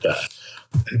providers out there.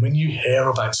 And when you hear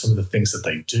about some of the things that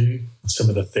they do, some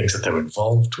of the things that they're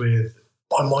involved with,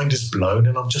 my mind is blown,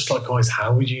 and I'm just like, guys,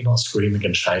 how are you not screaming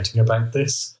and shouting about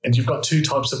this? And you've got two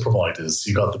types of providers.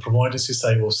 You've got the providers who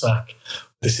say, well, Sak,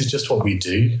 this is just what we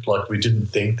do. Like, we didn't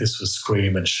think this was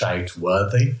scream and shout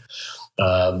worthy.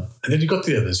 And then you've got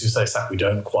the others who say, Sak, we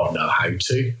don't quite know how to.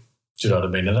 Do you know what I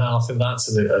mean? And I think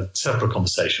that's a separate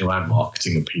conversation around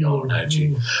marketing and PR and how do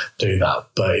you do that.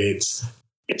 But it's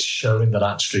showing that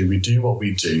actually we do what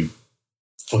we do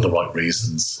for the right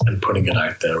reasons and putting it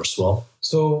out there as well.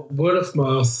 So word of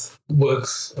mouth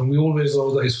works, and we always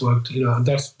know that it's worked, and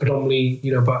that's predominantly,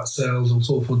 about sales and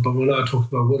so forth. But we're now talking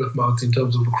about word of mouth in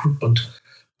terms of recruitment,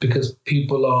 because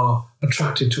people are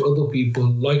attracted to other people,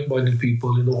 like-minded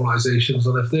people in organizations.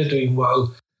 And if they're doing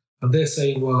well and they're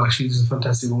saying, well, actually, this is a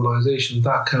fantastic organization,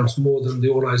 that counts more than the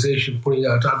organization putting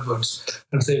out adverts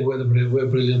and saying, we're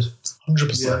brilliant.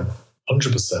 100%. Yeah.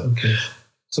 100%. Okay.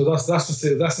 So that's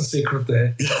the secret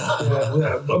there.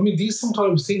 These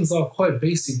sometimes things are quite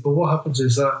basic, but what happens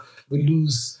is that we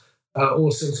lose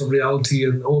all sense of reality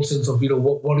and all sense of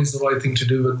what is the right thing to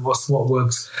do and what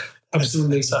works.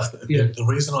 Absolutely. Yeah. The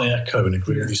reason I echo and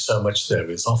agree with you so much there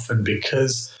is often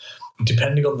because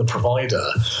depending on the provider,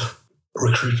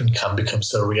 recruitment can become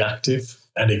so reactive,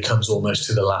 and it comes almost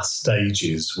to the last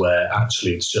stages where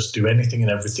actually it's just do anything and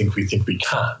everything we think we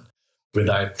can,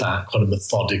 without that kind of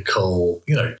methodical,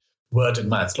 word of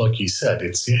mouth. Like you said,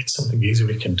 it's something easy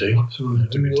we can do.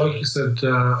 Absolutely. Like you said,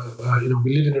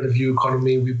 we live in a review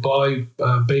economy. We buy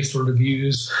based on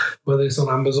reviews, whether it's on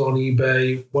Amazon,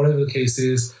 eBay, whatever the case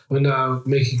is. We're now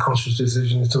making conscious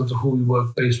decisions in terms of who we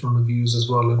work based on reviews as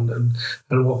well, and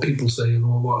what people say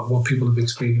and what people have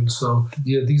experienced. So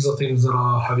these are things that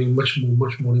are having much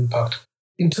more impact.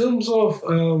 In terms of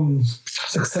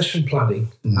succession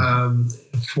planning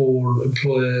for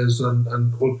employers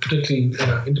and particularly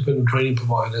independent training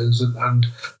providers and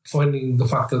finding the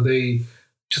fact that they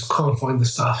just can't find the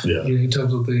staff, in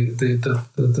terms of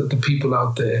the people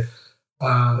out there,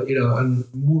 and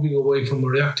moving away from a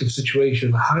reactive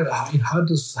situation, how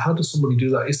does somebody do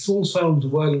that? It all sounds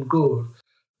well and good,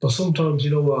 but sometimes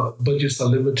budgets are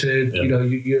limited.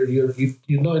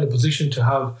 You're not in a position to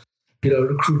have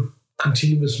recruit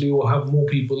continuously or have more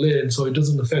people in, so it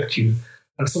doesn't affect you.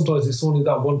 And sometimes it's only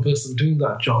that one person doing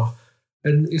that job.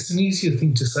 And it's an easier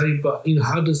thing to say, but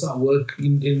how does that work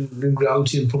in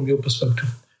reality and from your perspective?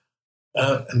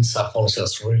 And Sak, honestly,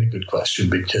 that's a really good question,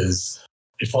 because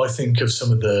if I think of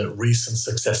some of the recent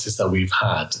successes that we've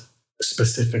had,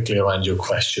 specifically around your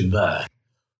question there,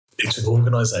 it's with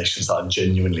organisations that are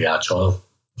genuinely agile.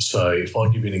 So if I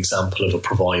give you an example of a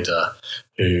provider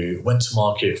who went to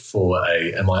market for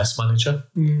a MIS manager,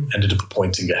 ended up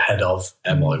appointing a head of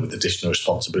MI with additional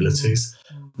responsibilities.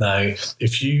 Now,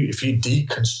 if you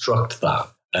deconstruct that,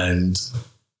 and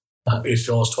if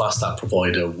I was to ask that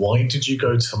provider, why did you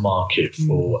go to market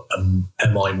for a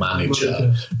MI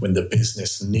manager when the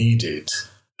business needed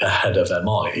a head of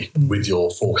MI with your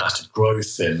forecasted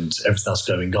growth and everything that's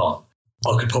going on?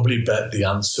 I could probably bet the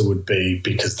answer would be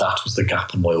because that was the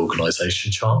gap in my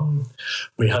organisation chart.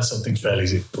 We had something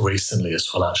fairly recently as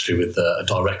well, actually, with a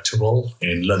director role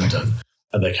in London.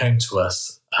 And they came to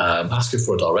us asking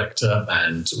for a director,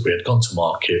 and we had gone to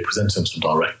market, presented them some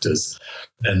directors.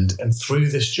 And through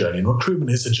this journey, and recruitment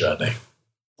is a journey,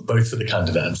 both for the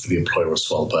candidate and for the employer as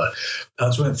well. But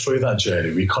as we went through that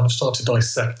journey, we kind of started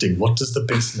dissecting what does the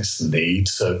business need.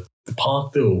 So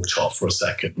park the org chart for a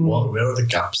second. Where are the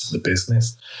gaps in the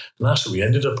business? And actually, we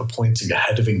ended up appointing a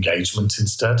head of engagement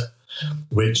instead,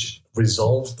 which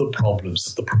resolved the problems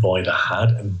that the provider had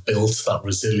and built that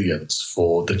resilience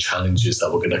for the challenges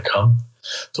that were going to come.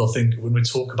 So I think when we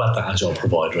talk about the agile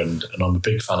provider, and I'm a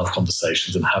big fan of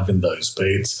conversations and having those, but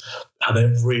it's at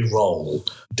every role,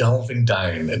 delving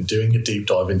down and doing a deep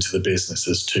dive into the business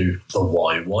as to the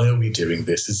why. Why are we doing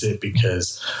this? Is it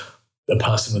because the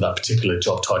person with that particular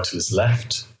job title has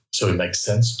left, so it makes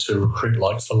sense to recruit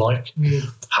like for like?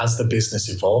 Has the business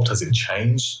evolved? Has it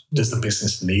changed? Does the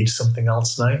business need something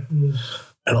else now? And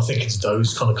I think it's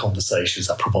those kind of conversations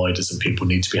that providers and people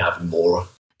need to be having more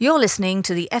of. You're listening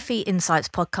to the FE Insights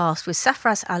podcast with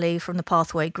Safraz Ali from the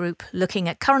Pathway Group, looking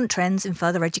at current trends in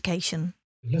further education.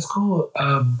 Let's go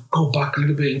back a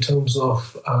little bit in terms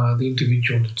of the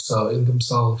individual in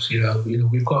themselves.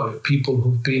 We've got people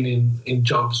who've been in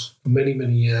jobs for many,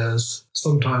 many years,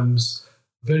 sometimes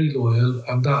very loyal,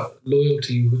 and that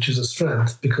loyalty, which is a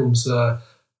strength, becomes a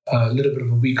little bit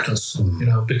of a weakness.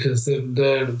 Because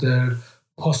they're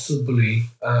possibly,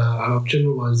 and I'm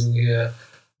generalizing here,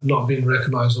 not being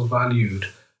recognised or valued.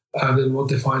 And then what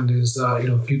they find is,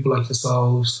 people like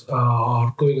yourselves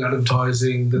are going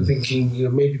advertising, they're thinking,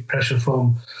 maybe pressure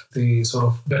from the sort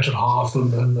of better half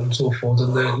and so forth,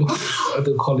 and they look at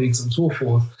their colleagues and so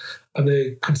forth, and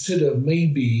they consider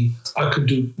maybe I could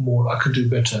do more, I could do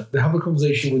better. They have a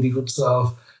conversation with your good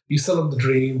self, you sell them the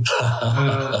dream,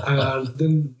 and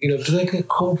then, do they get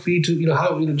cold feet to,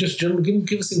 how, just generally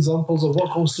give us examples of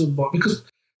what goes through, because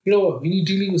you know what, when you're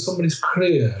dealing with somebody's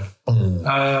career,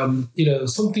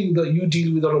 something that you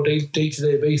deal with on a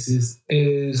day-to-day basis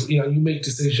is, you make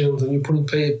decisions and you're putting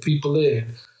people in.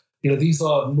 These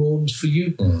are norms for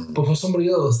you, but for somebody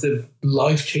else, they're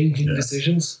life-changing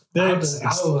decisions. Yeah,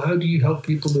 how do you help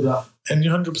people with that? And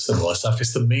you're 100% right, Saf.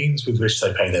 It's the means with which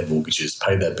they pay their mortgages,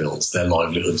 pay their bills, their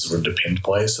livelihoods are underpinned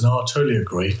by it. So no, I totally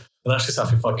agree. And actually,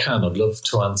 Saf, if I can, I'd love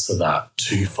to answer that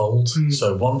twofold.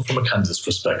 So one from a candidate's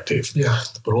perspective,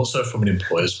 but also from an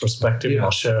employer's perspective. And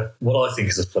I'll share what I think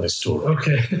is a funny story.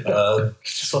 Okay.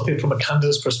 So I think from a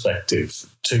candidate's perspective,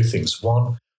 two things.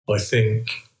 One, I think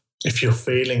if you're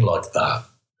feeling like that,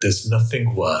 there's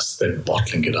nothing worse than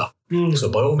bottling it up. So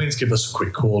by all means, give us a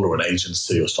quick call or an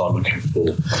agency or start looking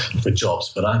for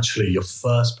jobs. But actually, your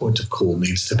first point of call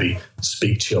needs to be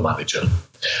speak to your manager.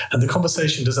 And the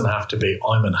conversation doesn't have to be,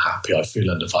 I'm unhappy, I feel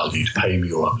undervalued, pay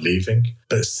me or I'm leaving.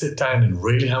 But sit down and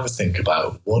really have a think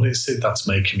about what is it that's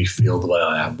making me feel the way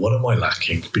I am? What am I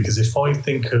lacking? Because if I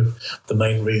think of the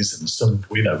main reasons, when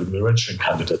we're registering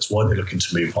candidates, why they're looking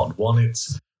to move on. One,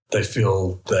 it's they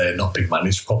feel they're not being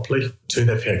managed properly. Two,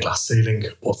 they've hit a glass ceiling.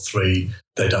 Or three,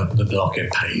 they're not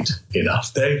getting paid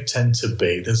enough. They tend to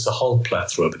be, there's a whole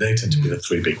plethora, but they tend to be the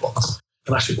three big ones.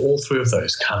 And actually, all three of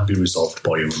those can be resolved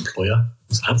by your employer.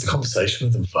 So have the conversation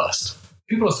with them first.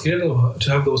 People are scared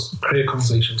to have those career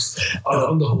conversations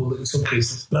on the whole, in some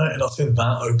cases. No, and I think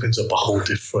that opens up a whole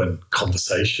different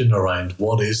conversation around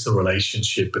what is the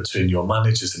relationship between your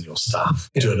managers and your staff.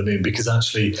 Do you know what I mean? Because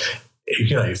actually,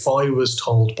 if I was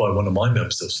told by one of my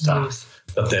members of staff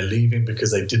that they're leaving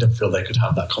because they didn't feel they could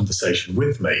have that conversation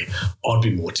with me, I'd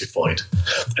be mortified.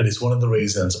 And it's one of the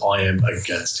reasons I am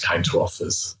against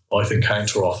counter-offers. I think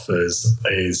counter-offers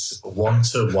is one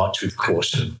to watch with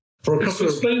caution.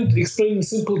 Explain in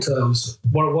simple terms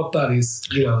what that is.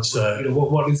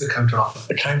 What is a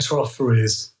counter-offer? A counter-offer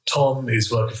is Tom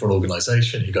is working for an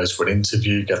organisation. He goes for an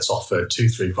interview, gets offered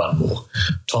 2-3 grand more.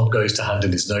 Tom goes to hand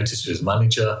in his notice to his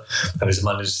manager, and his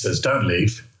manager says, "Don't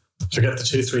leave. Forget the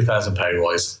 2,000-3,000 pay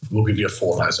rise. We'll give you a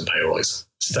 4,000 pay rise.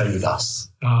 Stay with us.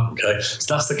 Okay,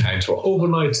 so that's the counter offer.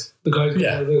 Overnight, the guys,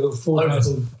 the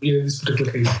 4,000 in this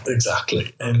particular case.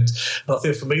 Exactly. And I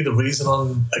think for me, the reason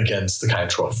I'm against the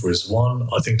counter offer is, one,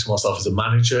 I think to myself as a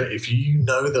manager, if you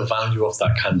know the value of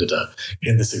that candidate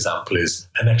in this example is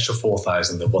an extra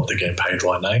 4,000 than what they're getting paid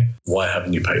right now, why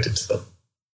haven't you paid it to them?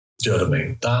 Do you know what I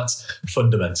mean? That's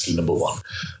fundamentally number one.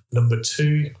 Number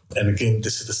two, and again,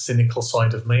 this is the cynical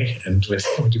side of me, and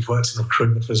when you've worked in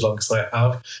recruitment for as long as I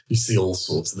have, you see all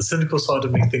sorts. The cynical side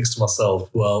of me thinks to myself,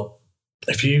 well,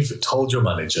 if you've told your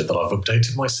manager that I've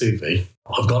updated my CV,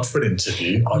 I've gone for an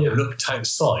interview, I've looked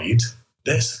outside,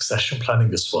 they're succession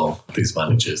planning as well, these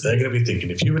managers. They're going to be thinking,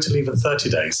 if you were to leave in 30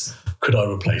 days, could I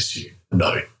replace you?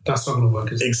 No. That's not going to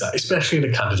work, is it? Exactly. Especially in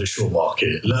a candidate short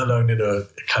market, let alone in a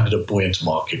candidate buoyant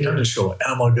market. Candidate short,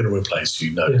 am I going to replace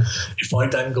you? No. Yeah. If I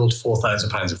dangled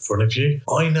 £4,000 in front of you,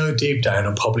 I know deep down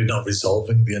I'm probably not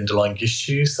resolving the underlying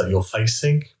issues that you're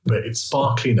facing, but it's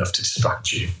sparkly enough to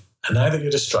distract you. And now that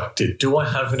you're distracted, do I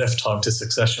have enough time to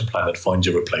succession plan and find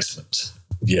your replacement?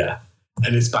 Yeah.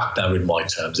 And it's back now in my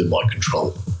terms, in my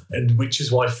control. And which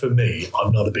is why, for me,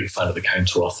 I'm not a big fan of the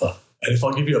counter offer. And if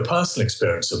I give you a personal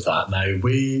experience of that, now I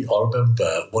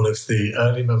remember one of the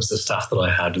early members of staff that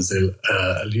I had was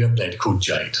a young lady called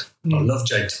Jade. I love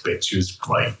Jade to bits. She was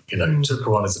great. Took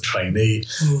her on as a trainee.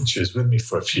 She was with me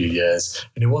for a few years.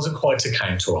 And it wasn't quite a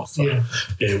counter offer. Yeah.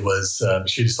 It was,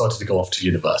 she decided to go off to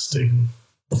university.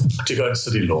 To go and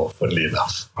study law, funnily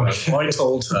enough. I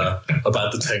told her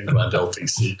about the 10 grand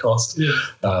LPC cost. Yeah.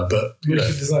 But, she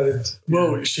decided.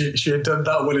 Well, she had done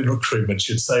that well in recruitment.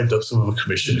 She had saved up some of her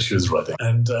commission and she was ready.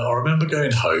 And I remember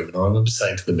going home and I remember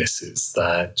saying to the missus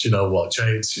that, do you know what,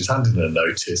 Jade, she's handed in a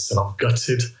notice and I'm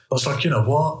gutted. I was like, you know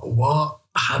what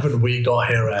haven't we got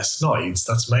here at S Knights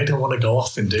that's made her want to go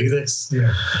off and do this?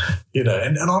 Yeah.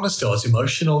 And honestly, I was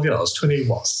emotional. I was 28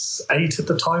 at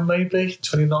the time, maybe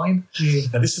 29.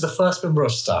 And this is the first member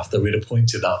of staff that we'd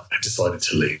appointed that had decided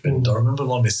to leave. And I remember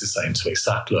my missus saying to me,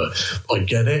 Sak, look, I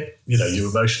get it. You're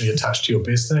emotionally attached to your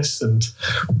business. And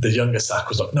the younger Sak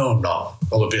was like, no, I'm not.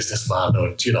 I'm a businessman.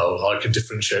 And, I can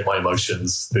differentiate my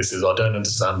emotions. I don't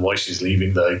understand why she's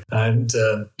leaving though. And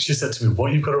she said to me,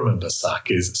 what you've got to remember, Sak,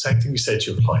 is the same thing you say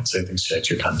to your clients, same thing you say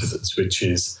to your candidates, which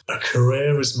is a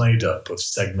career is made up of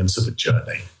segments of a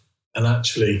journey. And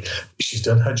actually, she's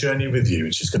done her journey with you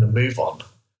and she's going to move on.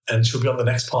 And she'll be on the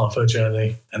next part of her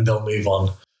journey and they'll move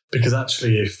on. Because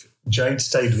actually, if Jade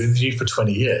stayed with you for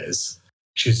 20 years,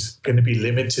 she's going to be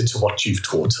limited to what you've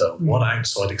taught her. What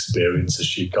outside experience has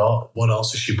she got? What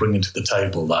else is she bringing to the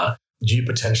table that you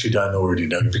potentially don't already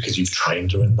know because you've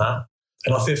trained her in that?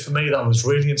 And I think for me, that was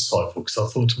really insightful because I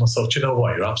thought to myself, do you know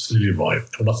what? You're absolutely right.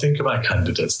 When I think about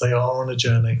candidates, they are on a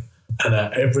journey. And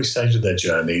at every stage of their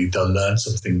journey, they'll learn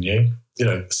something new.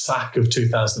 Sak of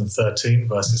 2013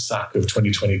 versus Sak of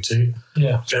 2022.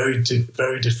 Yeah.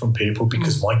 Very different people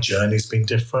because my journey's been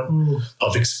different.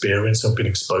 I've experienced, I've been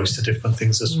exposed to different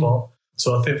things as well.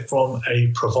 So I think from a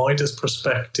provider's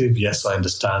perspective, yes, I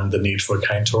understand the need for a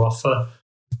counter offer,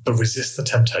 but resist the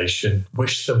temptation,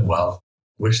 wish them well,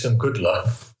 wish them good luck,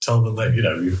 tell them that,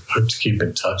 you hope to keep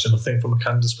in touch. And I think from a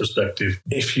candidate's perspective,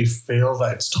 if you feel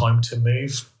that it's time to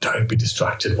move, don't be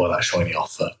distracted by that shiny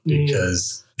offer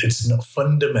because it's not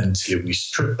fundamentally, when you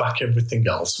strip back everything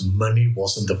else, money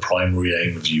wasn't the primary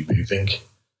aim of you moving.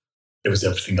 It was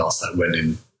everything else that went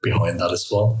in behind that as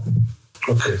well.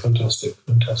 Okay, fantastic.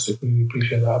 Really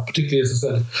appreciate that. Particularly,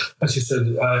 as you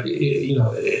said,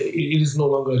 it is no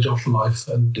longer a job for life,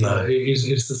 and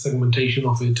it's the segmentation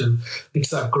of it, and it's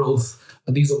that growth.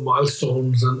 And these are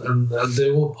milestones, and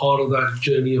they're all part of that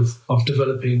journey of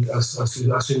developing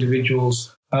as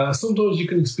individuals. Sometimes you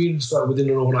can experience that within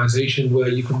an organization where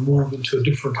you can move into a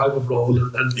different type of role,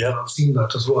 and I've seen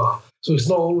that as well. So it's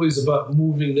not always about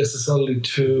moving necessarily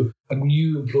to a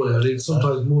new employer. It's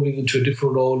sometimes moving into a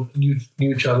different role,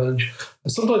 new challenge.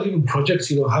 And sometimes even projects,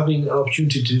 having an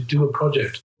opportunity to do a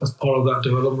project as part of that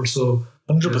development. So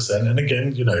 100%. And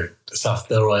again, Saf,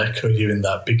 there I echo you in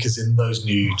that because in those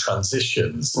new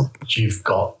transitions, you've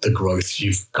got the growth,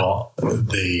 you've got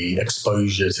the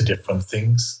exposure to different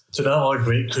things. So now I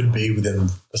agree it could be within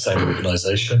the same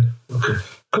organisation. Okay.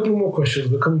 A couple more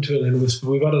questions. We're coming to an end of this.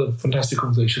 We've had a fantastic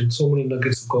conversation. So many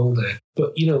nuggets of gold there.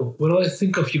 But, when I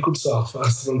think of your good self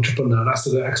as an entrepreneur, as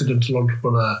an accidental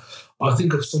entrepreneur, I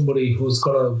think of somebody who's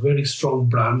got a very strong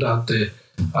brand out there,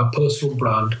 a personal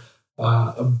brand,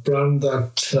 a brand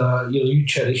that, you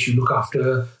cherish, you look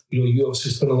after, you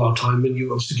obviously spend a lot of time and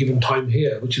you obviously give them time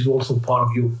here, which is also part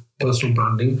of your personal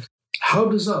branding. How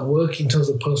does that work in terms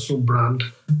of personal brand?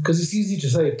 Because it's easy to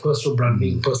say personal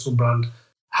branding, personal brand.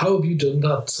 How have you done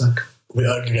that, Sak?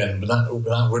 Again,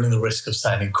 without running the risk of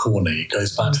sounding corny, it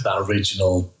goes back to that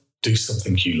original do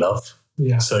something you love.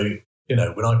 Yeah. So, when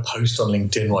I post on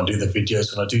LinkedIn, when I do the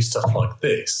videos, when I do stuff like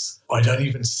this, I don't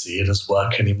even see it as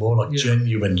work anymore.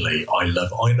 Genuinely, I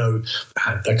know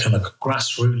at that kind of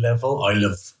grassroots level, I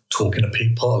love talking to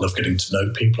people. I love getting to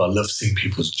know people. I love seeing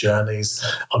people's journeys.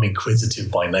 I'm inquisitive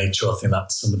by nature. I think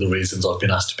that's some of the reasons I've been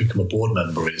asked to become a board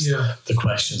member is the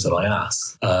questions that I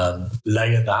ask.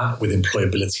 Layer that with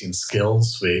employability and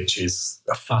skills, which is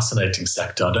a fascinating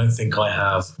sector. I don't think I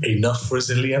have enough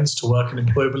resilience to work in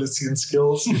employability and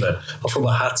skills. I put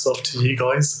my hats off to you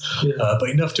guys, but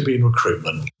enough to be in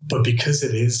recruitment. But because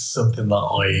it is something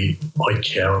that I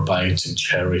care about and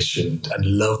cherish and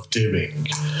love doing,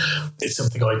 it's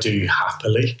something I do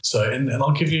happily. So, and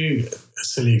I'll give you a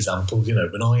silly example.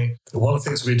 One of the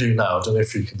things we do now, I don't know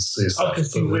if you can see this. I can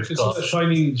see the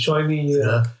shiny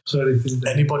thing.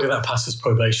 Anybody that passes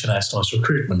probation at S Knights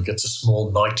Recruitment gets a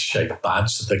small knight-shaped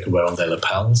badge that they can wear on their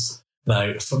lapels.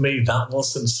 Now, for me, that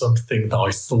wasn't something that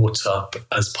I thought up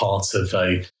as part of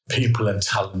a people and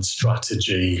talent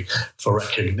strategy for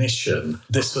recognition.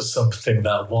 This was something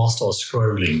that, whilst I was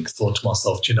scrolling, thought to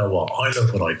myself, do you know what? I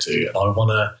love what I do. And I want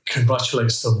to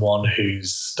congratulate someone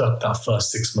who's stuck that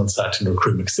first 6 months out in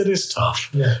recruitment, because it is tough.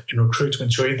 Yeah. In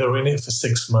recruitment, you're either in it for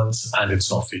 6 months and it's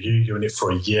not for you. You're in it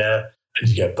for a year and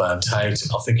you get burnt out.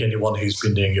 I think anyone who's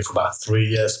been doing it for about 3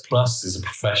 years plus is a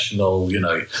professional.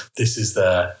 This is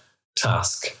their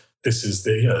task. This is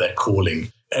their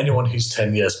calling. Anyone who's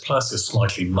 10 years plus is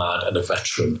slightly mad and a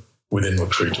veteran within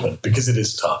recruitment because it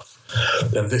is tough.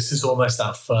 And this is almost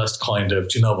that first kind of,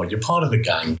 do you know what, you're part of the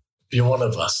gang. You're one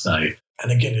of us now.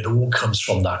 And again, it all comes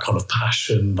from that kind of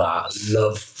passion, that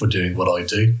love for doing what I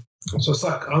do. So,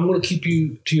 Sak, I'm going to keep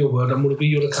you to your word. I'm going to be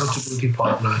your accountability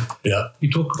partner. Yeah.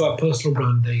 You talk about personal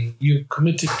branding. You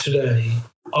committed today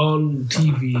on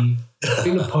TV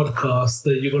in a podcast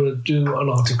that you're going to do an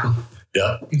article.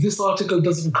 Yeah. If this article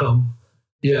doesn't come,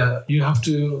 you have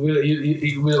to.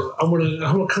 I'm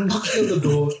gonna come knock on the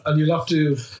door, and you'll have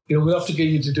to. We'll have to get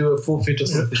you to do a forfeit or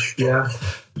something. Yeah.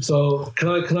 So can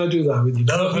I do that with you?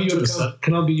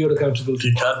 Can I be your accountability?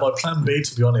 You can. My plan B,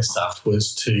 to be honest, Saf,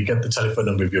 was to get the telephone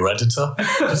number of your editor.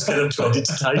 Just get him to edit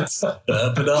it out.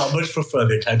 But no, I much prefer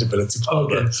the accountability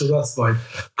part. Okay, so that's fine.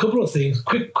 Couple of things,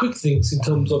 quick things in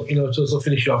terms of to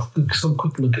finish off. Some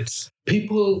quick nuggets.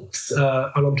 People,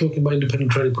 and I'm talking about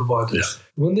independent training providers,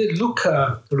 when they look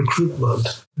at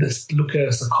recruitment, they look at it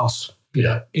as a cost.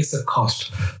 Yeah. It's a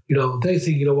cost. They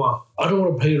think, what, I don't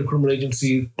want to pay a recruitment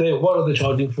agency. What are they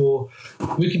charging for?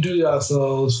 We can do it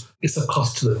ourselves. It's a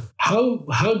cost to them.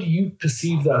 How do you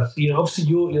perceive that? Obviously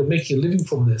you're making a living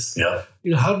from this. Yeah.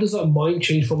 How does that mind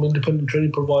change from independent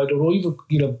training provider or even,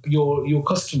 your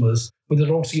customers? When they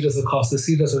don't see it as a cost, they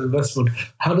see it as an investment.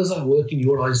 How does that work in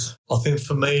your eyes? I think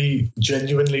for me,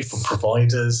 genuinely for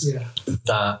providers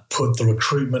that put the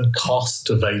recruitment cost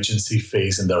of agency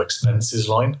fees in their expenses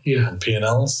line and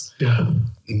P&Ls,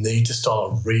 need to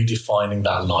start redefining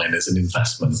that line as an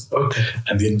investment. Okay.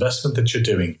 And the investment that you're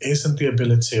doing isn't the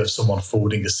ability of someone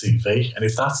forwarding a CV. And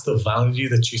if that's the value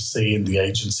that you see in the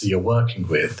agency you're working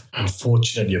with,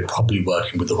 unfortunately, you're probably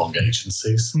working with the wrong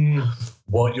agencies.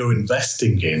 What you're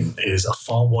investing in is a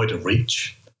far wider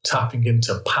reach, tapping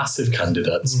into passive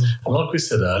candidates. And like we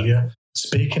said earlier,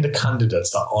 speaking to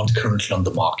candidates that aren't currently on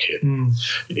the market.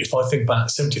 If I think back,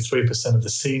 73% of the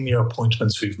senior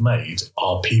appointments we've made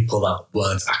are people that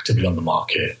weren't actively on the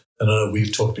market. And I know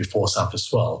we've talked before, Sam, as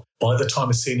well. By the time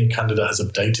a senior candidate has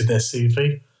updated their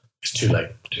CV, it's too late.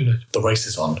 The race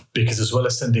is on. Because as well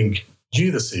as sending you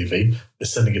the CV, they're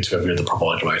sending it to every other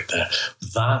provider out there.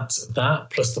 That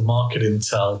plus the market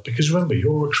intel, because remember,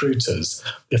 your recruiters,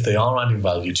 if they are adding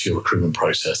value to your recruitment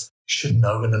process, should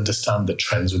know and understand the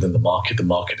trends within the market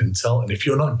intel. And if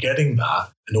you're not getting that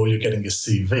and all you're getting is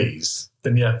CVs,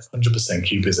 then 100%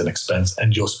 keep it as an expense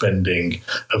and you're spending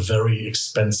a very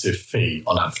expensive fee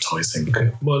on advertising.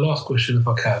 Okay, my last question, if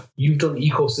I can. You've done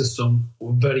ecosystem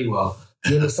very well.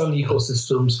 You understand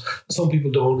ecosystems. Some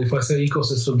people don't. If I say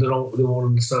ecosystem, they won't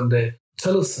understand it.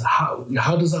 Tell us how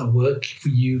does that work for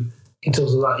you in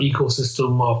terms of that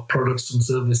ecosystem of products and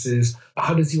services?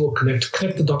 How does you all connect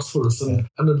the dots for us and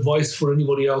advice for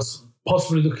anybody else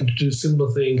possibly looking to do a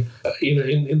similar thing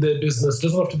in their business? It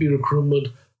doesn't have to be recruitment.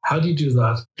 How do you do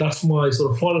that? That's my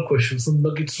sort of final question. Some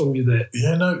nuggets from you there.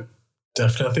 Yeah, no.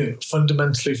 Definitely. I think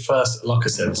fundamentally first, like I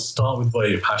said, start with where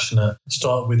you're passionate,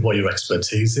 start with what your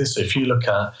expertise is. So if you look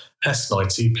at S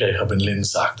Knights, EPA Hub and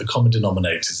LindSak, the common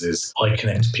denominators is I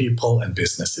connect people and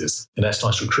businesses. In S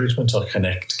Knights Recruitment, I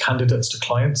connect candidates to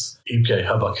clients. EPA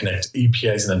Hub, I connect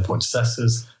EPAs and endpoint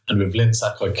assessors. And with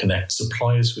LindSak, I connect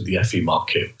suppliers with the FE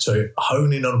market. So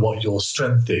hone in on what your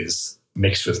strength is,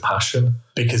 mixed with passion,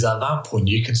 because at that point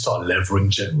you can start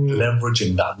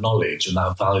leveraging that knowledge and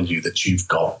that value that you've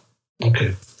got.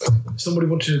 Okay. If somebody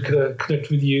wants to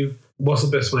connect with you, what's the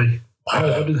best way?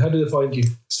 How do they find you?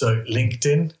 So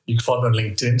LinkedIn, you can find me on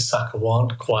LinkedIn, Sak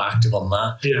Awan, quite active on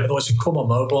that. Yeah. Otherwise, you can call my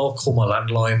mobile, call my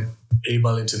landline,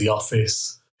 email into the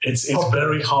office. It's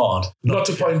very hard not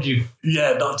to find you.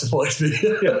 Yeah, not to find me.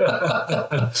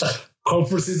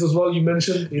 Conferences as well, you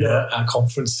mentioned. Yeah, at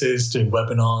conferences, doing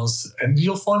webinars. And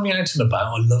you'll find me out and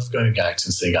about. I love going out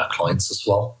and seeing our clients as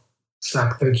well.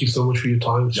 Sak, thank you so much for your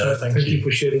time. No, thank you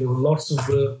for sharing lots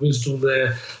of wisdom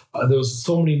there. There was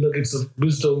so many nuggets of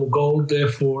wisdom, gold there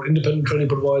for independent training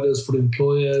providers, for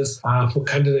employers, for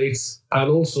candidates. And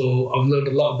also, I've learned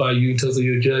a lot about you in terms of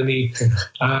your journey.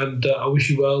 And I wish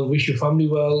you well, wish your family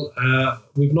well.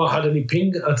 We've not had any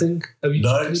ping, I think.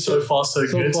 No, so far so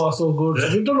good. So far so good.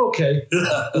 So we've done okay.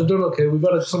 We've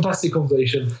had a fantastic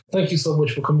conversation. Thank you so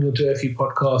much for coming on to FE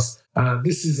Podcast.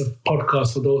 This is a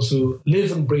podcast for those who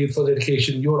live and breathe for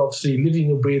education. You're obviously living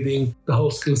and breathing the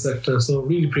whole skill sector. So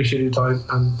really appreciate your time.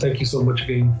 And thank you so much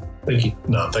again. Thank you.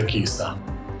 No, thank you, Sam.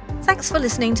 Thanks for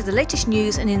listening to the latest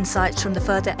news and insights from the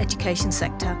further education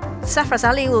sector. Safraz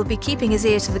Ali will be keeping his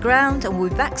ear to the ground and will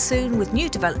be back soon with new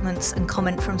developments and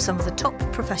comment from some of the top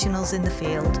professionals in the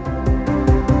field.